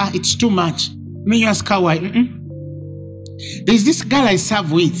saying, it's too much. Then you ask her why. There's this girl I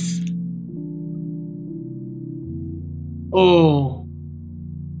serve with. Oh,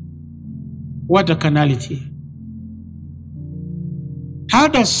 what a carnality. How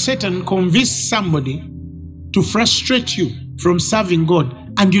does Satan convince somebody to frustrate you from serving God,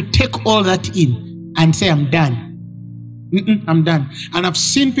 and you take all that in and say, I'm done. I'm done. And I've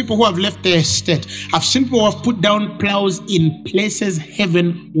seen people who have left their estate. I've seen people who have put down plows in places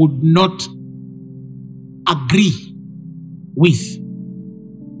heaven would not agree with.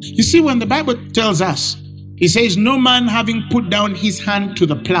 You see, when the Bible tells us, it says, no man having put down his hand to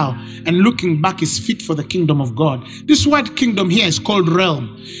the plow and looking back is fit for the kingdom of God. This word kingdom here is called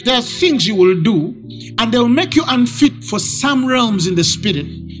realm. There are things you will do, and they will make you unfit for some realms in the spirit,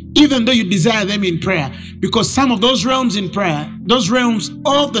 even though you desire them in prayer, because some of those realms in prayer, those realms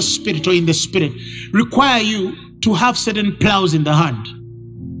of the spirit or in the spirit, require you to have certain plows in the hand.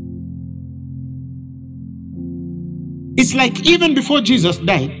 It's like even before Jesus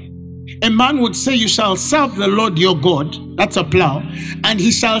died, a man would say, you shall serve the Lord your God, that's a plow, and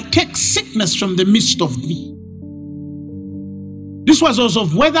he shall take sickness from the midst of thee. This was also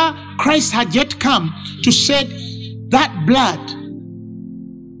of whether Christ had yet come to shed that blood.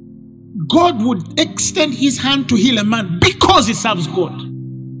 God would extend his hand to heal a man because he serves God.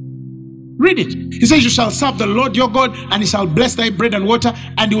 Read it. He says, you shall serve the Lord your God, and he shall bless thy bread and water,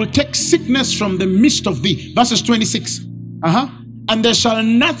 and he will take sickness from the midst of thee. Verses 26. And there shall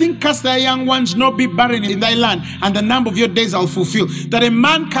nothing cast thy young ones, nor be barren in thy land, and the number of your days I'll fulfill. That a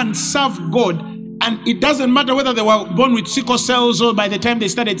man can serve God, and it doesn't matter whether they were born with sickle cells or by the time they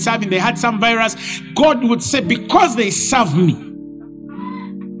started serving, they had some virus. God would say, because they serve me,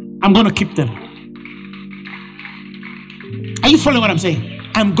 I'm going to keep them. Are you following what I'm saying?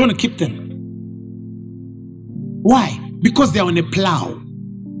 I'm going to keep them. Why? Because they're on a plow.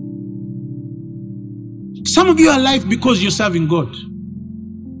 Some of you are alive because you're serving God.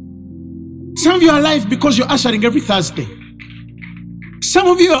 Some of you are alive because you're ushering every Thursday. Some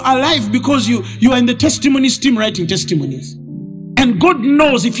of you are alive because you are in the testimonies team writing testimonies. And God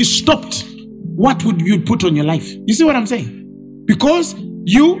knows if you stopped, what would you put on your life? You see what I'm saying? Because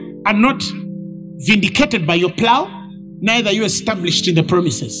you are not vindicated by your plow, neither are you established in the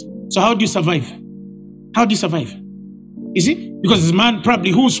promises. So how do you survive? How do you survive? You see? Because it's a man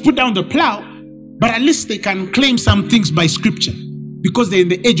probably who's put down the plow, but at least they can claim some things by scripture because they're in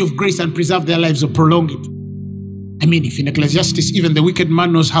the age of grace and preserve their lives or prolong it. I mean, if in Ecclesiastes, even the wicked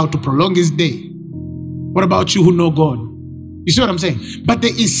man knows how to prolong his day, what about you who know God? You see what I'm saying? But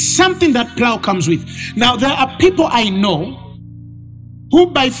there is something that plow comes with. Now, there are people I know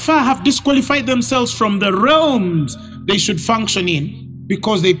who by far have disqualified themselves from the realms they should function in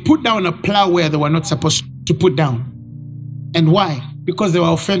because they put down a plow where they were not supposed to put down. And why? Because they were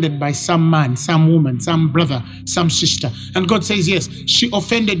offended by some man, some woman, some brother, some sister. And God says, yes, she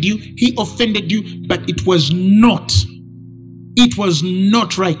offended you, he offended you, but it was not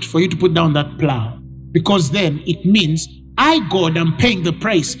right for you to put down that plow. Because then it means I, God, am paying the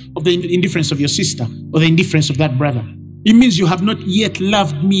price of the indifference of your sister or the indifference of that brother. It means you have not yet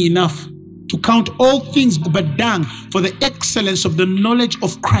loved me enough to count all things but dung for the excellence of the knowledge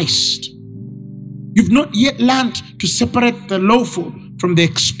of Christ. You've not yet learned to separate the lawful from the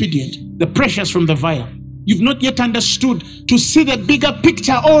expedient, the precious from the vile. You've not yet understood to see the bigger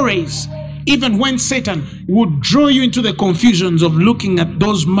picture always, even when Satan would draw you into the confusions of looking at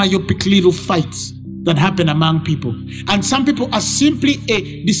those myopic little fights that happen among people. And some people are simply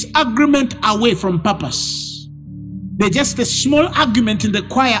a disagreement away from purpose. They're just a small argument in the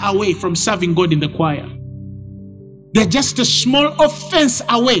choir away from serving God in the choir. They're just a small offense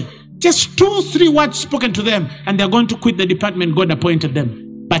away. Just 2 or 3 words spoken to them, and they're going to quit the department God appointed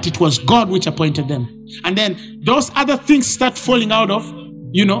them. But it was God which appointed them. And then those other things start falling out of,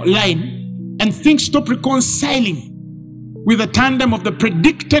 line, and things stop reconciling with the tandem of the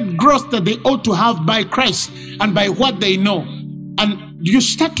predicted growth that they ought to have by Christ and by what they know. And you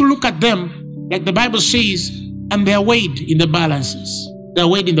start to look at them, like the Bible says, and they're weighed in the balances. They're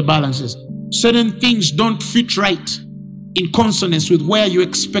weighed in the balances. Certain things don't fit right in consonance with where you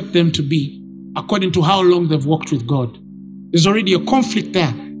expect them to be, according to how long they've walked with God. There's already a conflict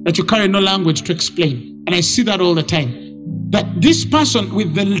there that you carry no language to explain. And I see that all the time. That this person,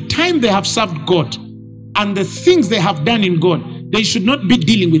 with the time they have served God and the things they have done in God, they should not be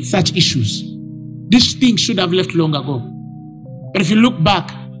dealing with such issues. These things should have left long ago. But if you look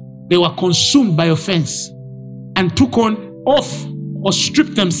back, they were consumed by offense and took on off or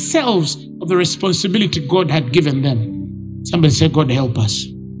stripped themselves of the responsibility God had given them. Somebody say, God help us.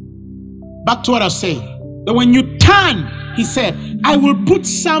 Back to what I was saying. That when you turn, he said, I will put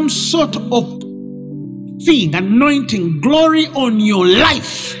some sort of thing, anointing, glory on your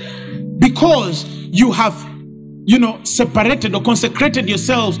life because you have, separated or consecrated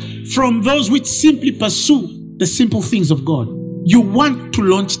yourselves from those which simply pursue the simple things of God. You want to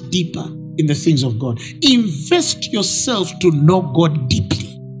launch deeper in the things of God. Invest yourself to know God deeply.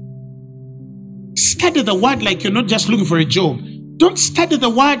 Study the word like you're not just looking for a job. Don't study the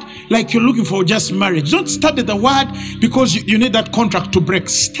word like you're looking for just marriage. Don't study the word because you need that contract to break.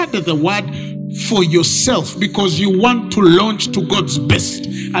 Study the word for yourself because you want to launch to God's best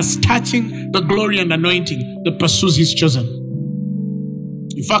as touching the glory and anointing that pursues his chosen.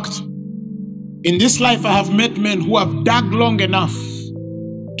 In fact, in this life I have met men who have dug long enough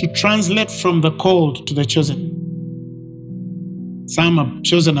to translate from the called to the chosen. Some are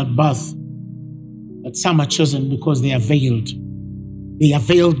chosen at birth, but some are chosen because they are veiled. They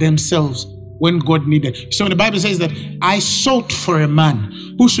availed themselves when God needed. So when the Bible says that I sought for a man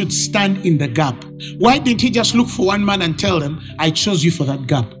who should stand in the gap, why didn't he just look for one man and tell them, I chose you for that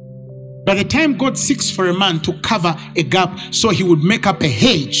gap? By the time God seeks for a man to cover a gap so he would make up a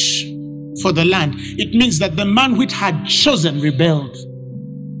hedge for the land, it means that the man which had chosen rebelled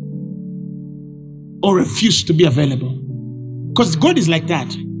or refused to be available. Because God is like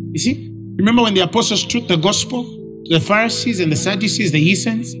that. You see? Remember when the apostles took the gospel to the Pharisees and the Sadducees, the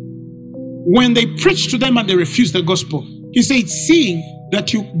Essenes? when they preached to them and they refused the gospel, he said, seeing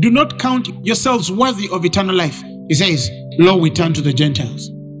that you do not count yourselves worthy of eternal life, he says, lo, we turn to the Gentiles.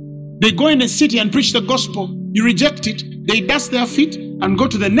 They go in a city and preach the gospel. You reject it. They dust their feet and go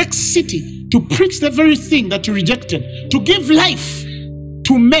to the next city to preach the very thing that you rejected, to give life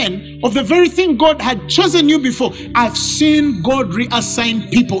to men of the very thing God had chosen you before. I've seen God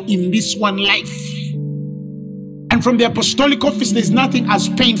reassign people in this one life. And from the apostolic office, there's nothing as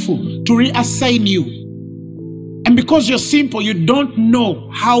painful to reassign you. And because you're simple, you don't know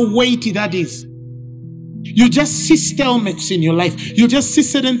how weighty that is. You just see stalemates in your life. You just see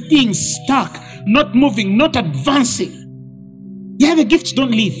certain things stuck, not moving, not advancing. Yeah, the gifts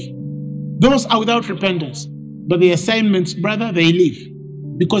don't leave. Those are without repentance. But the assignments, brother, they leave.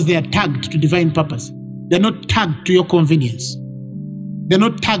 Because they are tagged to divine purpose. They're not tagged to your convenience. They're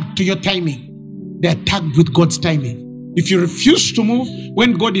not tagged to your timing. They're tagged with God's timing. If you refuse to move,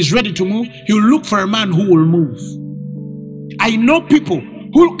 when God is ready to move, He'll look for a man who will move. I know people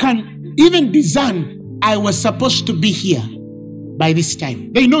who can even discern, I was supposed to be here by this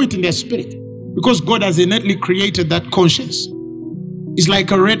time. They know it in their spirit because God has innately created that conscience. It's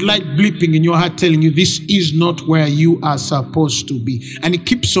like a red light blipping in your heart telling you this is not where you are supposed to be. And it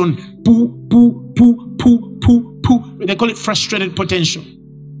keeps on poo. They call it frustrated potential.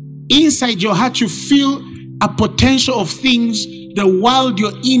 Inside your heart, you feel a potential of things the world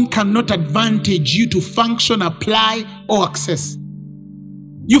you're in cannot advantage you to function, apply, or access.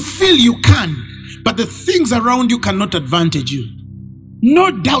 You feel you can, but the things around you cannot advantage you.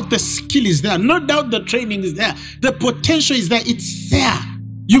 No doubt the skill is there. No doubt the training is there. The potential is there. It's there.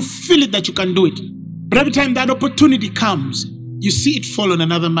 You feel it that you can do it. But every time that opportunity comes, you see it fall on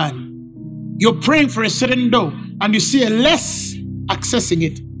another man. You're praying for a certain door and you see a less accessing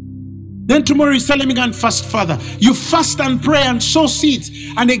it. Then tomorrow you say, let me go and fast further. You fast and pray and sow seeds.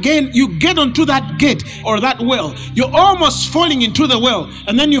 And again, you get onto that gate or that well. You're almost falling into the well.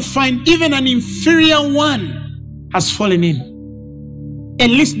 And then you find even an inferior one has fallen in. A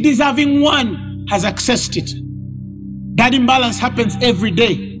least deserving one has accessed it. That imbalance happens every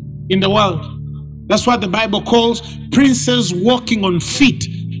day in the world. That's what the Bible calls princes walking on feet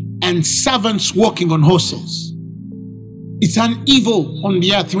and servants walking on horses. It's an evil on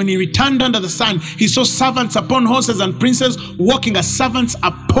the earth. When he returned under the sun, he saw servants upon horses and princes walking as servants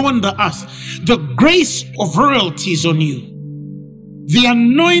upon the earth. The grace of royalty is on you. The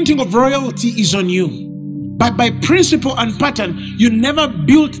anointing of royalty is on you. But by principle and pattern, you never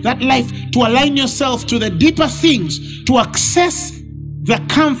built that life to align yourself to the deeper things, to access the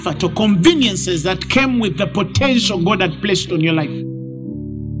comfort or conveniences that came with the potential God had placed on your life.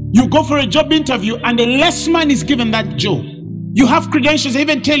 You go for a job interview and a less man is given that job. You have credentials, they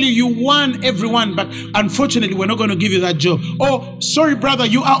even tell you you won everyone, but unfortunately we're not going to give you that job. Oh, sorry brother,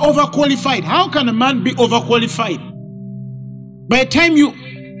 you are overqualified. How can a man be overqualified? By the time you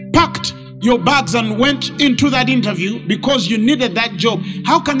packed your bags and went into that interview because you needed that job,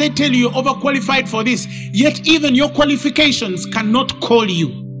 how can they tell you you're overqualified for this? Yet even your qualifications cannot call you.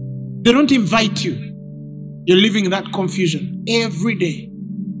 They don't invite you. You're living in that confusion every day.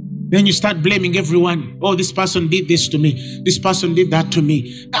 Then you start blaming everyone. Oh, this person did this to me. This person did that to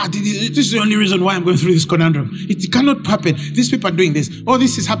me. This is the only reason why I'm going through this conundrum. It cannot happen. These people are doing this. Oh,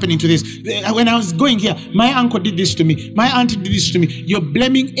 this is happening to this. When I was going here, my uncle did this to me. My auntie did this to me. You're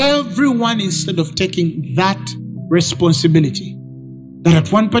blaming everyone instead of taking that responsibility. That at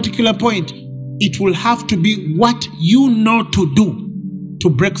one particular point, it will have to be what you know to do to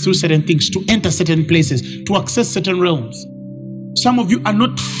break through certain things, to enter certain places, to access certain realms. Some of you are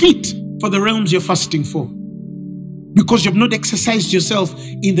not fit for the realms you're fasting for because you've not exercised yourself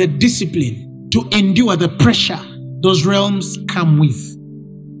in the discipline to endure the pressure those realms come with.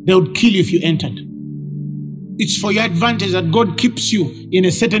 They would kill you if you entered. It's for your advantage that God keeps you in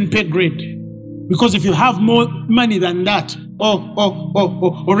a certain pay grade, because if you have more money than that,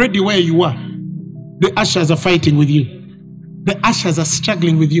 already where you are, the ushers are fighting with you. The ushers are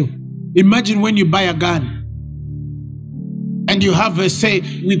struggling with you. Imagine when you buy a gun and you have a say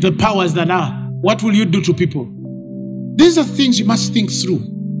with the powers that are. What will you do to people? These are things you must think through,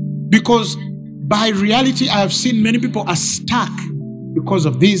 because by reality, I have seen many people are stuck because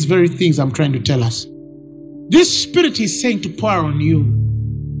of these very things I'm trying to tell us. This Spirit is saying to pour on you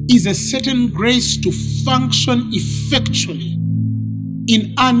is a certain grace to function effectually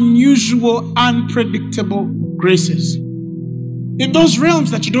in unusual, unpredictable graces. In those realms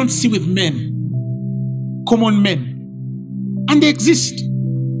that you don't see with men, common men. And they exist.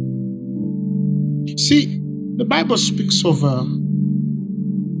 See, the Bible speaks of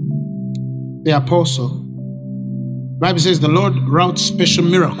the apostle. The Bible says the Lord wrought special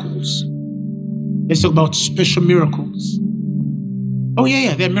miracles Let's talk about special miracles. Oh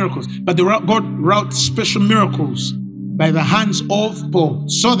yeah, they're miracles. But God wrought special miracles by the hands of Paul,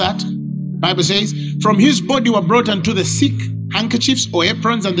 so that, the Bible says, from his body were brought unto the sick handkerchiefs or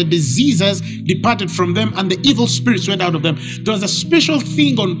aprons, and the diseases departed from them, and the evil spirits went out of them. There was a special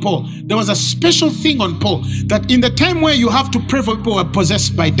thing on Paul. There was a special thing on Paul, that in the time where you have to pray for people who are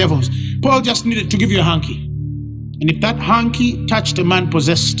possessed by devils, Paul just needed to give you a hanky. And if that hanky touched a man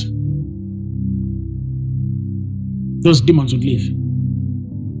possessed, those demons would leave.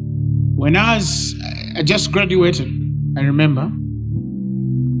 When I just graduated, I remember,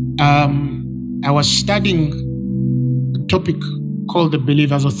 I was studying a topic called the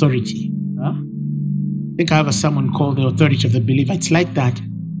believer's authority. I think I have a sermon called The Authority of the Believer. It's like that.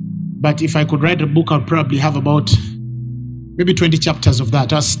 But if I could write a book, I'd probably have about maybe 20 chapters of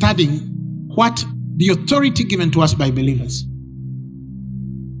that. I was studying what the authority given to us by believers.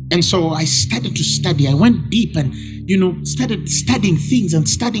 And so I started to study. I went deep and, started studying things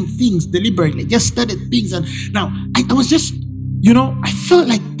deliberately. Just studied things. And now I was just, I felt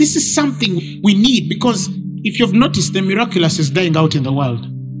like this is something we need, because if you've noticed, the miraculous is dying out in the world.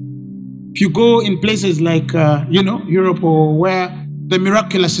 If you go in places like, Europe, or where the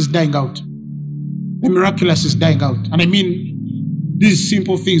miraculous is dying out. The miraculous is dying out. And I mean, these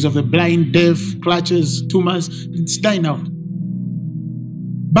simple things of the blind, deaf, clutches, tumors, it's dying out.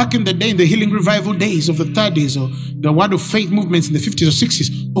 Back in the day, in the healing revival days of the 30s, or the word of faith movements in the 50s or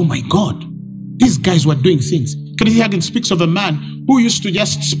 60s, oh my God, these guys were doing things. Kenneth Hagin speaks of a man who used to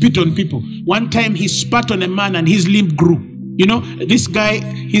just spit on people. One time he spat on a man and his limb grew. This guy,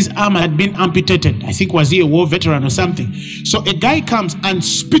 his arm had been amputated. I think, was he a war veteran or something? So a guy comes and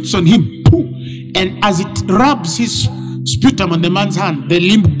spits on him. And as it rubs his sputum on the man's hand, the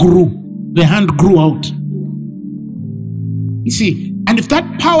limb grew. The hand grew out. You see, and if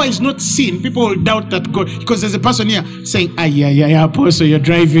that power is not seen, people will doubt that God. Because there's a person here saying, Apostle, you're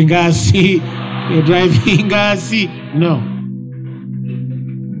driving us. You're driving us. No.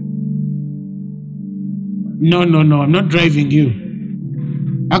 No, I'm not driving you.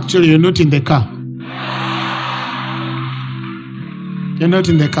 Actually, you're not in the car. You're not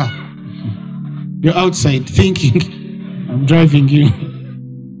in the car. You're outside thinking, I'm driving you.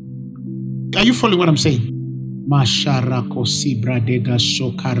 Are you following what I'm saying?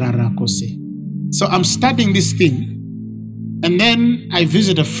 So I'm studying this thing, and then I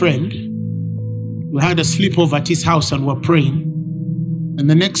visit a friend. We had a sleepover at his house and we're praying. And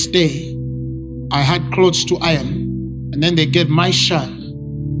the next day, I had clothes to iron, and then they gave my shirt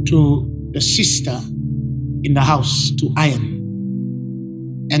to the sister in the house to iron.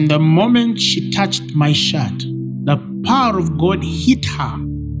 And the moment she touched my shirt, the power of God hit her,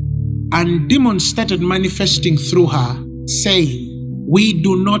 and demons started manifesting through her, saying, we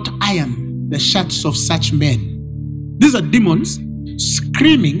do not iron the shirts of such men. These are demons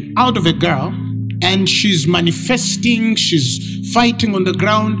screaming out of a girl, and she's manifesting, she's fighting on the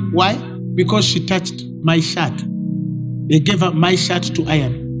ground. Why? Because she touched my shirt. They gave her my shirt to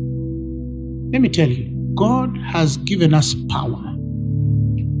iron. Let me tell you, God has given us power.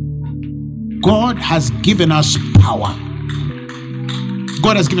 God has given us power.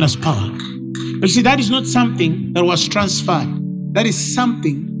 God has given us power. But you see, that is not something that was transferred. That is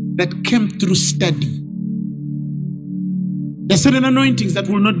something that came through study. There are certain anointings that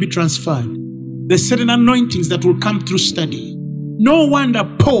will not be transferred. There are certain anointings that will come through study. No wonder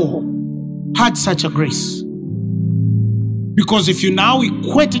Paul had such a grace. Because if you now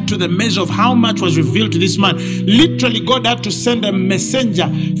equate it to the measure of how much was revealed to this man, literally God had to send a messenger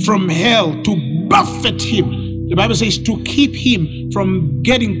from hell to buffet him. The Bible says to keep him from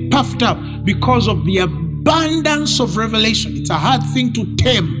getting puffed up because of the abundance of revelation. It's a hard thing to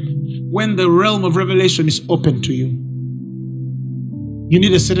tame when the realm of revelation is open to you. You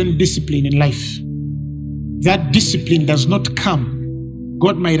need a certain discipline in life. That discipline does not come.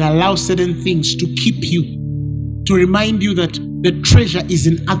 God might allow certain things to keep you, to remind you that the treasure is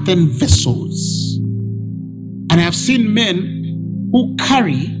in earthen vessels. And I have seen men who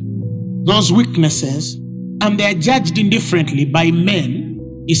carry those weaknesses, and they are judged indifferently by men,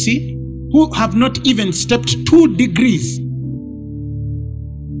 you see, who have not even stepped 2 degrees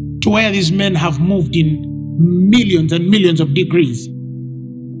to where these men have moved in millions and millions of degrees,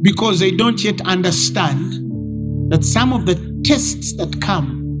 because they don't yet understand that some of the tests that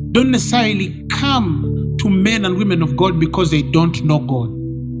come don't necessarily come to men and women of God because they don't know God.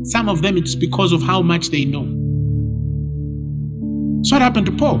 Some of them, it's because of how much they know. So what happened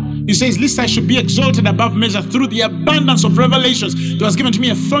to Paul? He says, lest I should be exalted above measure through the abundance of revelations. There was given to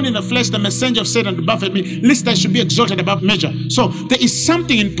me a thorn in the flesh, the messenger of Satan to buffet me, lest I should be exalted above measure. So there is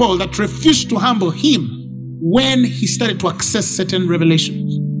something in Paul that refused to humble him when he started to access certain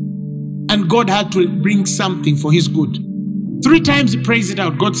revelations. And God had to bring something for his good. 3 times he prays it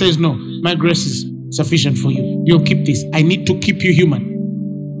out. God says, no, my grace is sufficient for you. You'll keep this. I need to keep you human.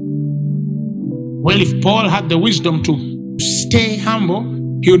 Well, if Paul had the wisdom to stay humble,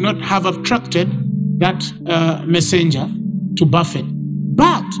 he would not have attracted that messenger to buffet.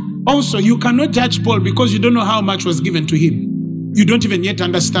 But also, you cannot judge Paul because you don't know how much was given to him. You don't even yet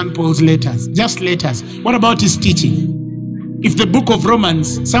understand Paul's letters, just letters. What about his teaching? If the book of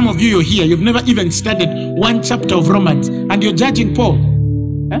Romans, some of you are here, you've never even studied 1 chapter of Romans, and you're judging Paul.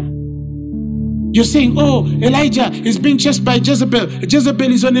 Huh? You're saying, oh, Elijah is being chased by Jezebel.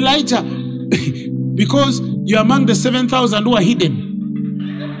 Jezebel is on Elijah. Because you're among the 7,000 who are hidden.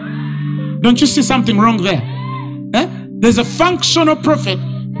 Don't you see something wrong there? There's a functional prophet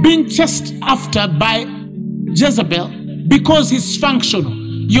being chased after by Jezebel because he's functional.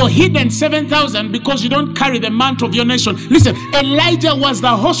 You're hidden 7,000 because you don't carry the mantle of your nation. Listen, Elijah was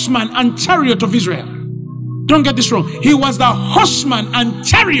the horseman and chariot of Israel. Don't get this wrong. He was the horseman and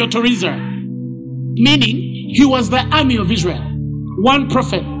chariot of Israel. Meaning, he was the army of Israel. One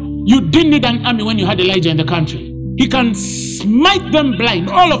prophet. You didn't need an army when you had Elijah in the country. He can smite them blind,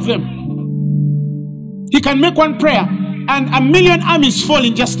 all of them. He can make one prayer and 1,000,000 armies fall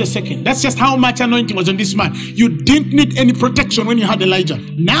in just a second. That's just how much anointing was on this man. You didn't need any protection when you had Elijah.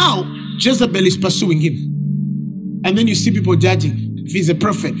 Now, Jezebel is pursuing him. And then you see people judging. If he's a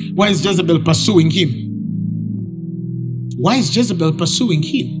prophet, why is Jezebel pursuing him? Why is Jezebel pursuing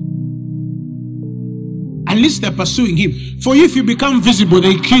him? At least they're pursuing him. For you, if you become visible,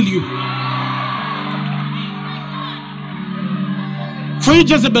 they kill you. For you,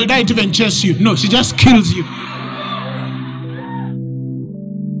 Jezebel died to even chase you. No, she just kills you.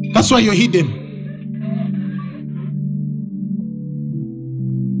 That's why you're hidden.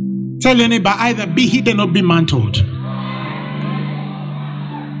 Tell your neighbor, either be hidden or be mantled.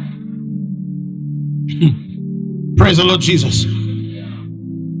 Praise the Lord Jesus.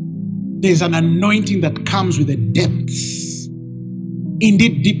 There's an anointing that comes with the depths.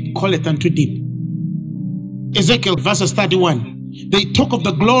 Indeed, deep calleth unto deep. Ezekiel verses 31. They talk of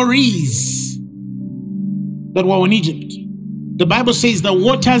the glories that were in Egypt. The Bible says the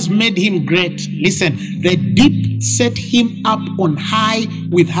waters made him great. Listen, the deep set him up on high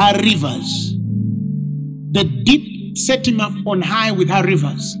with her rivers. The deep set him up on high with her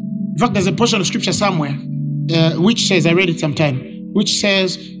rivers. In fact, there's a portion of scripture somewhere which says, I read it sometime, which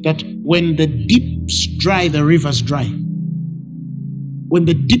says that when the deeps dry, the rivers dry. When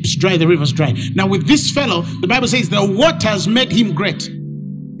the deeps dry, the rivers dry. Now with this fellow, the Bible says the waters made him great.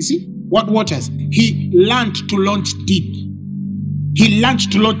 You see? What waters? He learned to launch deep. He learned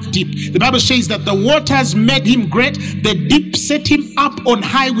to launch deep. The Bible says that the waters made him great. The deep set him up on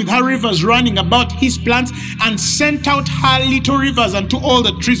high with her rivers running about his plants, and sent out her little rivers unto all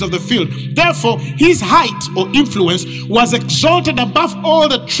the trees of the field. Therefore, his height or influence was exalted above all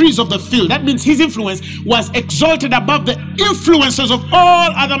the trees of the field. That means his influence was exalted above the influences of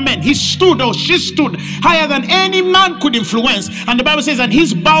all other men. He stood, or she stood, higher than any man could influence. And the Bible says, and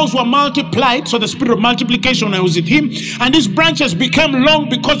his boughs were multiplied. So the spirit of multiplication was with him, and his branches became long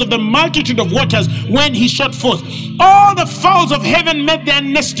because of the multitude of waters when he shot forth. All the fowls of heaven made their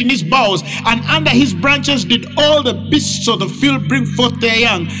nest in his boughs, and under his branches did all the beasts of the field bring forth their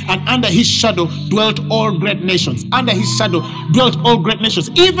young, and under his shadow dwelt all great nations. Under his shadow dwelt all great nations.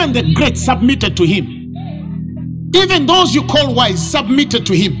 Even the great submitted to him. Even those you call wise submitted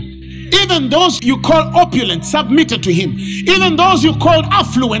to him. Even those you call opulent submitted to him. Even those you called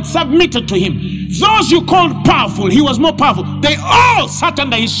affluent submitted to him. Those you called powerful, he was more powerful. They all sat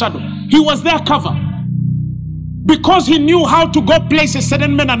under his shadow. He was their cover. Because he knew how to go places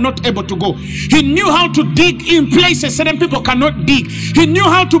certain men are not able to go. He knew how to dig in places certain people cannot dig. He knew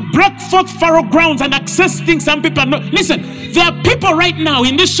how to break forth furrow grounds and access things some people are not. Listen, there are people right now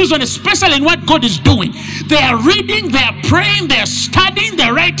in this season, especially in what God is doing. They are reading, they are praying, they are studying, they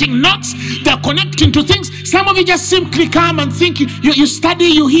are writing notes, they are connecting to things. Some of you just simply come and think you study,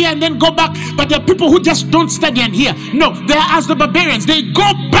 you hear, and then go back. But there are people who just don't study and hear. No, they are as the barbarians. They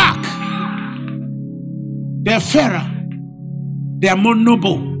go back. They are fairer. They are more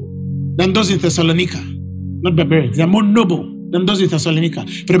noble than those in Thessalonica. Not barbarians. They are more noble than those in Thessalonica.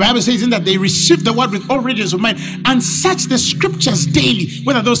 For the Bible says in that they received the word with all readiness of mind and search the scriptures daily,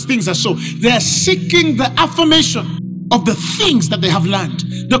 whether those things are so. They are seeking the affirmation of the things that they have learned,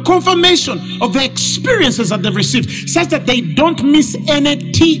 the confirmation of the experiences that they've received, such that they don't miss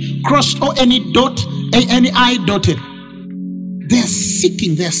any T crossed or any dot, any I dotted. They're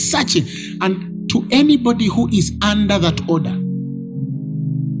seeking, they're searching. And to anybody who is under that order,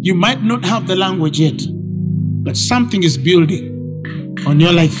 you might not have the language yet, but something is building on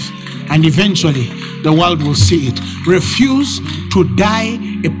your life, and eventually the world will see it. Refuse to die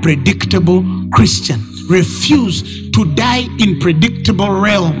a predictable Christian. Refuse to die in predictable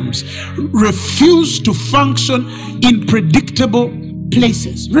realms. Refuse to function in predictable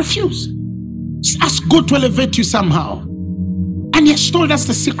places. Refuse. Ask God to elevate you somehow. And He has told us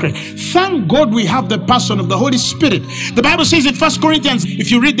the secret. Thank God we have the person of the Holy Spirit. The Bible says in 1 Corinthians, if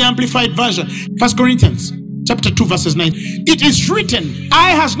you read the Amplified Version, 1 Corinthians chapter 2 verses 9, it is written,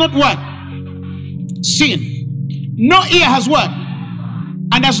 eye has not what? Seen. No ear has what?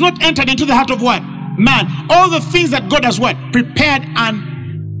 And has not entered into the heart of what? Man. All the things that God has what? Prepared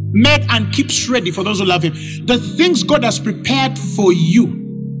and made and keeps ready for those who love Him. The things God has prepared for you.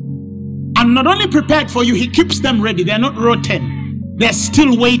 And not only prepared for you, He keeps them ready. They are not rotten. They're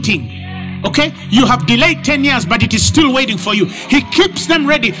still waiting. Okay? You have delayed 10 years, but it is still waiting for you. He keeps them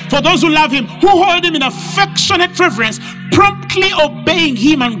ready for those who love Him, who hold Him in affectionate reverence, promptly obeying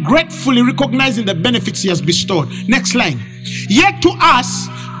Him and gratefully recognizing the benefits He has bestowed. Next line. Yet to us,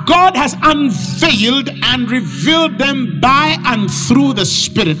 God has unveiled and revealed them by and through the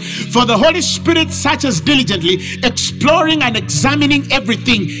Spirit. For the Holy Spirit searches diligently, exploring and examining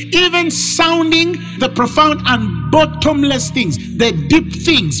everything, even sounding the profound and bottomless things, the deep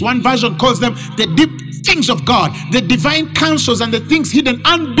things. One version calls them the deep things of God, the divine counsels and the things hidden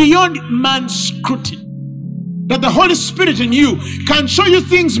and beyond man's scrutiny. That the Holy Spirit in you can show you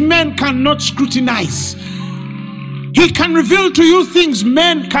things men cannot scrutinize. He can reveal to you things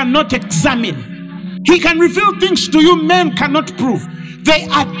men cannot examine. He can reveal things to you men cannot prove. They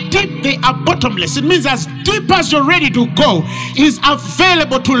are deep, they are bottomless. It means as deep as you're ready to go, is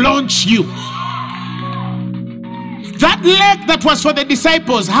available to launch you. That lake that was for the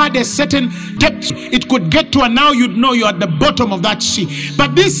disciples had a certain depth it could get to, and now you'd know you're at the bottom of that sea.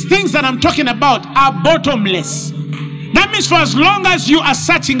 But these things that I'm talking about are bottomless. That means for as long as you are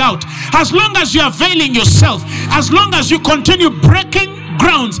searching out, as long as you are availing yourself, as long as you continue breaking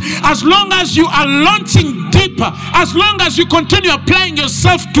grounds, as long as you are launching deeper, as long as you continue applying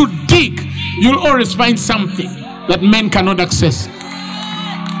yourself to dig, you'll always find something that men cannot access.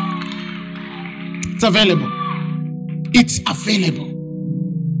 It's available. It's available.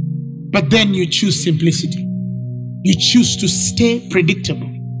 But then you choose simplicity. You choose to stay predictable.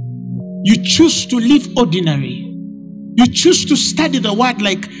 You choose to live ordinary. You choose to study the word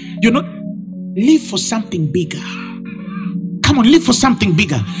like, live for something bigger. Come on, live for something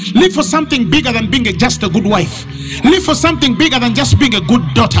bigger. Live for something bigger than being just a good wife. Live for something bigger than just being a good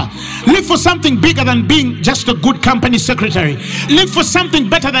daughter. Live for something bigger than being just a good company secretary. Live for something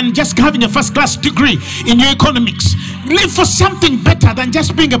better than just having a first-class degree in your economics. Live for something better than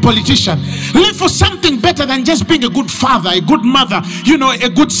just being a politician. Live for something better than just being a good father, a good mother, a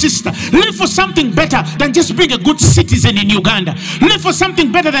good sister. Live for something better than just being a good citizen in Uganda. Live for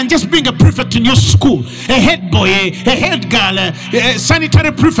something better than just being a prefect in your school, a head boy, a head girl, a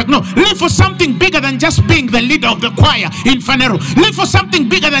sanitary prefect. No, live for something bigger than just being the leader of the choir in Fanero. Live for something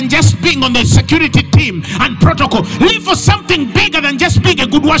bigger than just being on the security team and protocol. Live for something bigger than just being a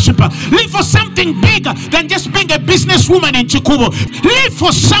good worshiper. Live for something bigger than just being a businesswoman in Chikubo. Live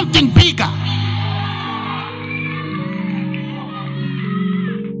for something bigger.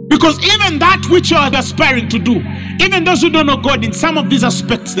 Because even that which you are aspiring to do, even those who don't know God in some of these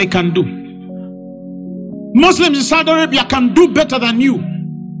aspects, they can do. Muslims in Saudi Arabia can do better than you.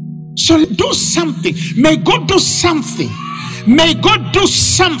 So do something. May God do something. May God do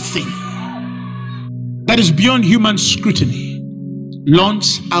something that is beyond human scrutiny.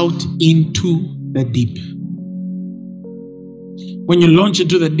 Launch out into the deep. When you launch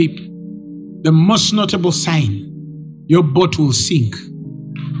into the deep, the most notable sign, your boat will sink.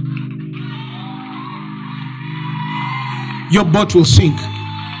 Your boat will sink.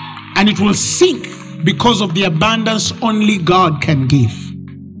 And it will sink because of the abundance only God can give.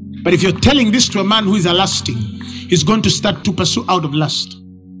 But if you're telling this to a man who is a lusting, he's going to start to pursue out of lust.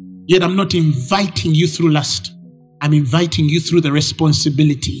 Yet I'm not inviting you through lust. I'm inviting you through the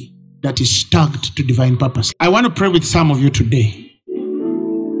responsibility that is tagged to divine purpose. I want to pray with some of you today.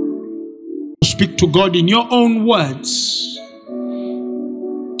 Speak to God in your own words.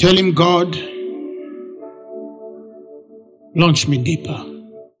 Tell Him, God, launch me deeper.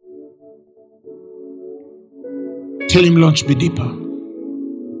 Tell Him, launch me deeper.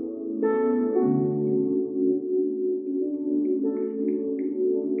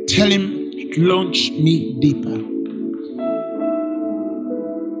 Tell him, launch me deeper.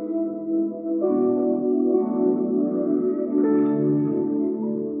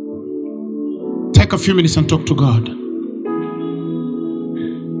 Take a few minutes and talk to God.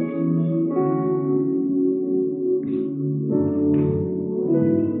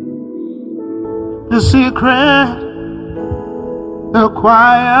 The secret, the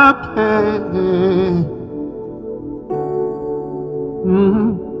quiet place,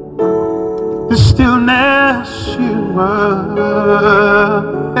 the stillness you are.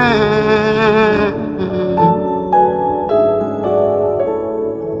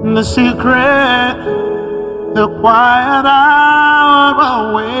 The secret, the quiet hour,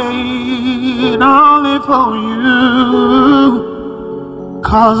 I'll wait only for you,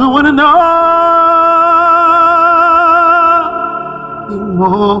 'cause I wanna know you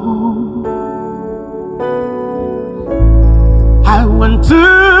more. I want to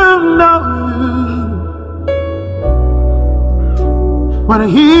know you, wanna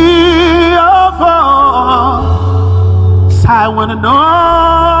hear your voice. I wanna know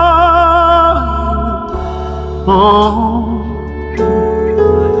you more.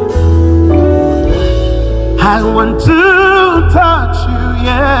 I want to touch you,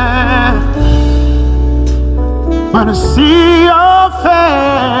 yeah. Wanna see your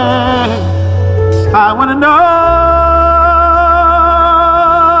face. I wanna know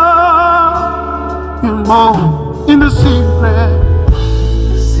you more. In the secret,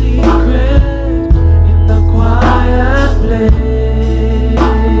 in the quiet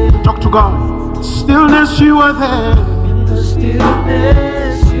place. Talk to God. Stillness, you are there. In the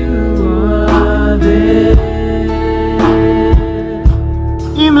stillness, you are there.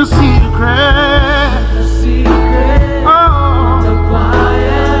 In the secret, oh, the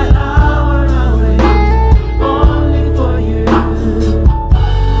quiet hour, I'll wait only for you.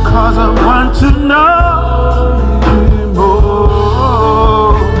 'Cause I want to know you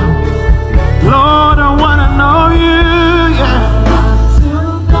more. Lord, I wanna know you, yeah. To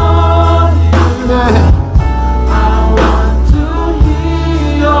know you, Yeah. I want to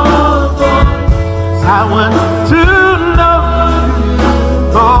hear your voice. I want to know you,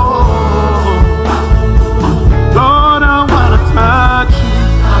 oh. Lord, I wanna touch you,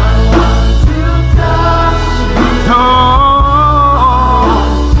 I want to touch you, oh.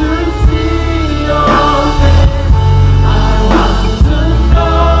 to see your face. I want to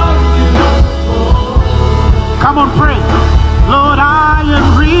know you more. Come on, pray. Lord, I am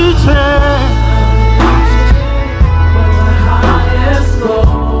reaching. For the highest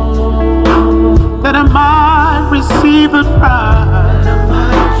goal, That I might receive the prize. I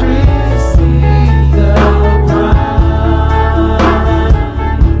might receive the prize.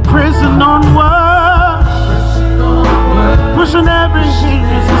 Pressing onward, Pressing onward, pushing every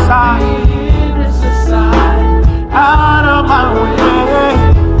hindrance aside, hindrance aside. out of my way.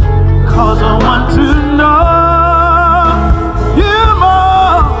 'Cause I want to know you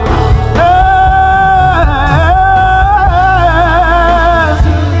more. Yeah.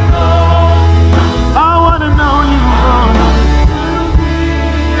 I wanna know you, Lord.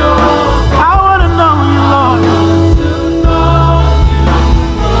 I wanna know you, Lord.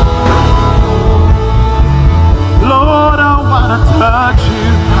 Lord, I wanna touch you.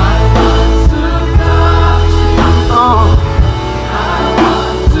 Oh,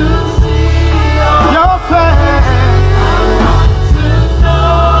 your face.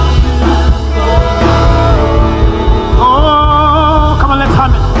 Oh, come on, let's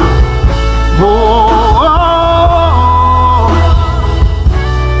hum it. Oh, oh,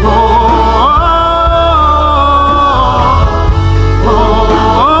 oh, oh,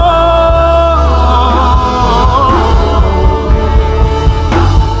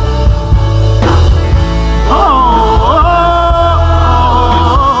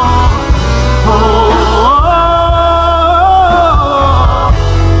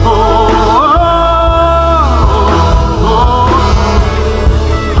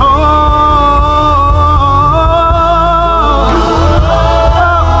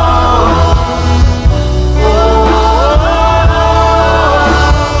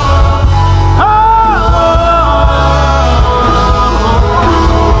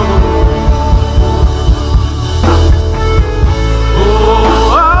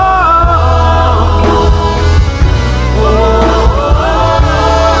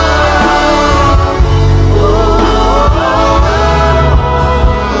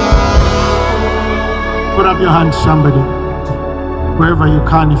 Put up your hand, somebody, wherever you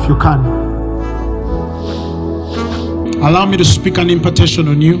can, if you can. Allow me to speak an impartation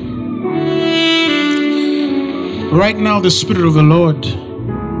on you. Right now, the Spirit of the Lord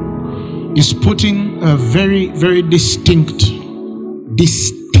is putting a very, very distinct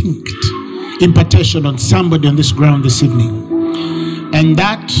impartation on somebody on this ground this evening. And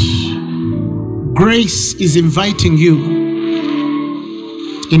that grace is inviting you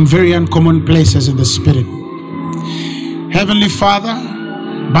in very uncommon places in the Spirit. Heavenly Father,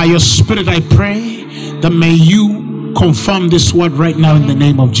 by your Spirit I pray that may you confirm this word right now in the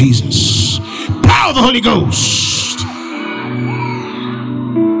name of Jesus. Power of the Holy Ghost.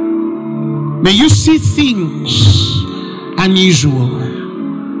 May you see things unusual.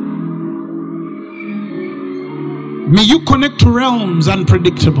 May you connect to realms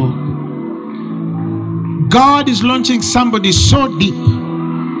unpredictable. God is launching somebody so deep.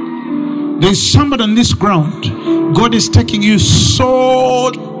 There's somebody on this ground. God is taking you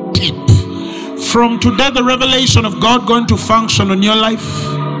so deep. From today, the revelation of God going to function on your life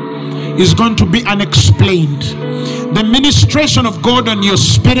is going to be unexplained. The ministration of God on your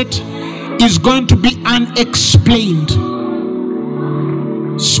spirit is going to be unexplained.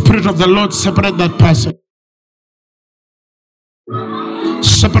 Spirit of the Lord, separate that person.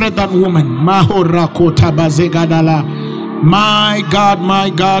 Separate that woman. My God, my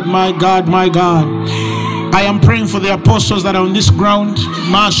God, my God, my God. I am praying for the apostles that are on this ground. You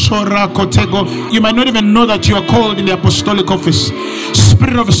might not even know that you are called in the apostolic office.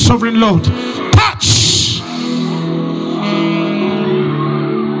 Spirit of the sovereign Lord, touch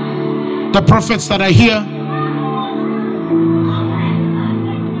the prophets that are here.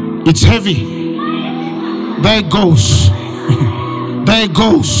 It's heavy. There it goes. There it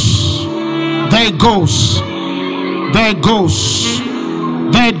goes. There it goes. There it goes.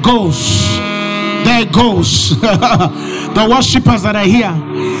 There it goes. There it goes. The worshippers that are here,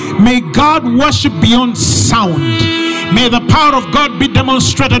 may God worship beyond sound. May the power of God be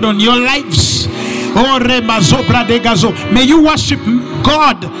demonstrated on your lives. May you worship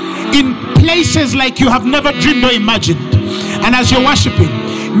God in places like you have never dreamed or imagined. And as you're worshiping,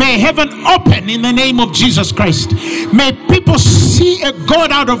 may heaven open in the name of Jesus Christ. May people see a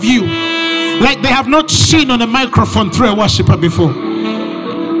God out of you like they have not seen on a microphone through a worshiper before.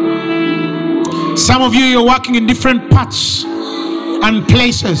 Some of you, you're working in different parts and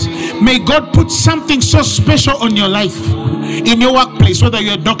places. May God put something so special on your life in your workplace, whether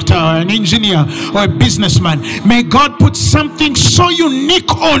you're a doctor or an engineer or a businessman. May God put something so unique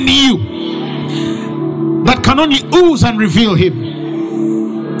on you that can only ooze and reveal Him.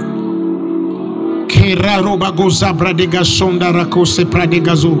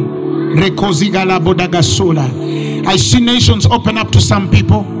 I see nations open up to some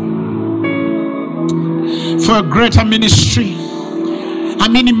people for a greater ministry. I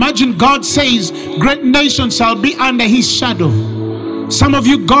mean, imagine God says great nations shall be under His shadow. Some of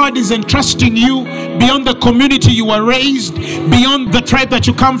you, God is entrusting you beyond the community you were raised, beyond the tribe that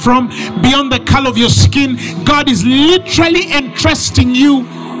you come from, beyond the color of your skin. God is literally entrusting you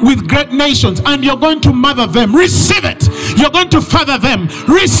with great nations, and you're going to mother them. Receive it. You're going to father them.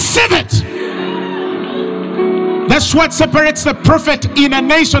 Receive it. That's what separates the prophet in a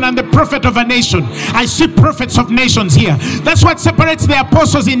nation and the prophet of a nation. I see prophets of nations here. That's what separates the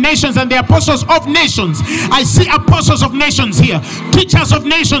apostles in nations and the apostles of nations. I see apostles of nations here, teachers of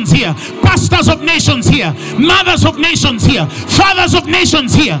nations here, pastors of nations here, mothers of nations here, fathers of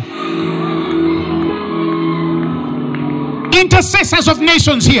nations here, intercessors of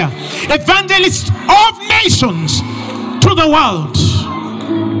nations here, evangelists of nations to the world.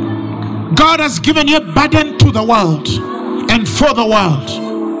 God has given you a burden to the world and for the world.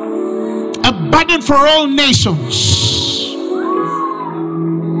 A burden for all nations.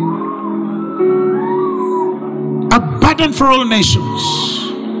 A burden for all nations.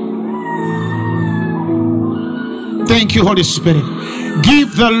 Thank you, Holy Spirit.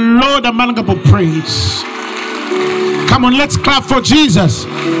 Give the Lord a multiple praise. Come on, let's clap for Jesus.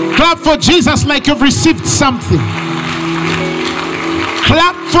 Clap for Jesus like you've received something.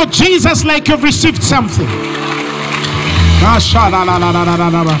 Clap for Jesus like you've received something.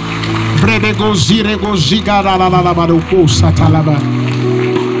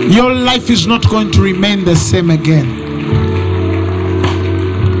 Your life is not going to remain the same again.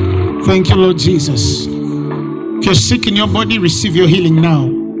 Thank you, Lord Jesus. If you're sick in your body, receive your healing now.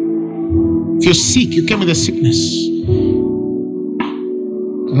 If you're sick, you came with a sickness.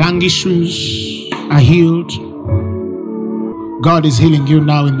 Lung issues are healed. God is healing you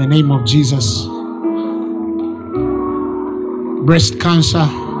now in the name of Jesus. Breast cancer.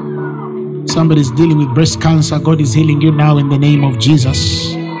 Somebody's dealing with breast cancer. God is healing you now in the name of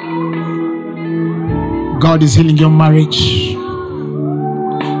Jesus. God is healing your marriage.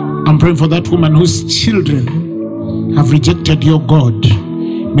 I'm praying for that woman whose children have rejected your God.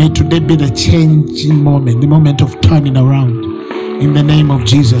 May today be the changing moment, the moment of turning around. In the name of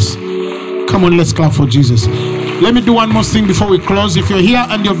Jesus. Come on, let's clap for Jesus. Let me do one more thing before we close. If you're here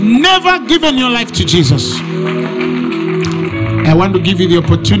and you've never given your life to Jesus, I want to give you the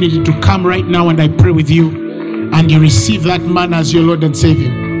opportunity to come right now and I pray with you and you receive that man as your Lord and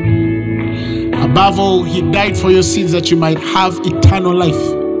Savior. Above all, he died for your sins that you might have eternal life.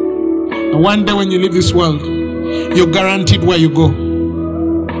 And one day when you leave this world, you're guaranteed where you go.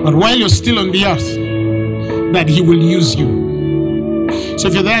 But while you're still on the earth, that he will use you. So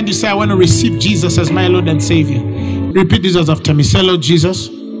if you're there and you say, I want to receive Jesus as my Lord and Savior, repeat this after me. Say, Lord Jesus,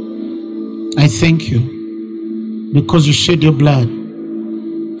 I thank you because you shed your blood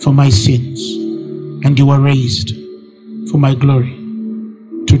for my sins and you were raised for my glory.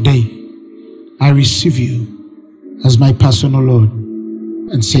 Today, I receive you as my personal Lord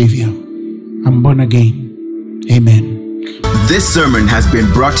and Savior. I'm born again. Amen. This sermon has been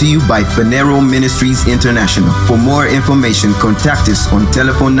brought to you by P.430 Ministries International. For more information, contact us on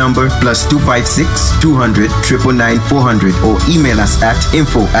telephone number +256 200 999 400 or email us at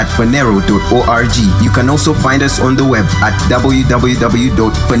info@p430.org. You can also find us on the web at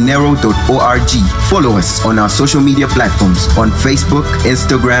www.p430.org. Follow us on our social media platforms on Facebook,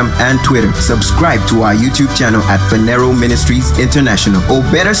 Instagram, and Twitter. Subscribe to our YouTube channel at P.430 Ministries International. Or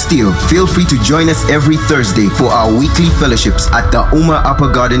better still, feel free to join us every Thursday for our weekly fellowships at the Uma Upper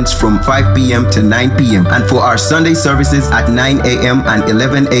Gardens from 5 p.m. to 9 p.m. and for our Sunday services at 9 a.m. and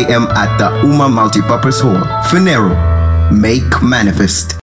 11 a.m. at the Uma Multipurpose Hall. P.430, make manifest.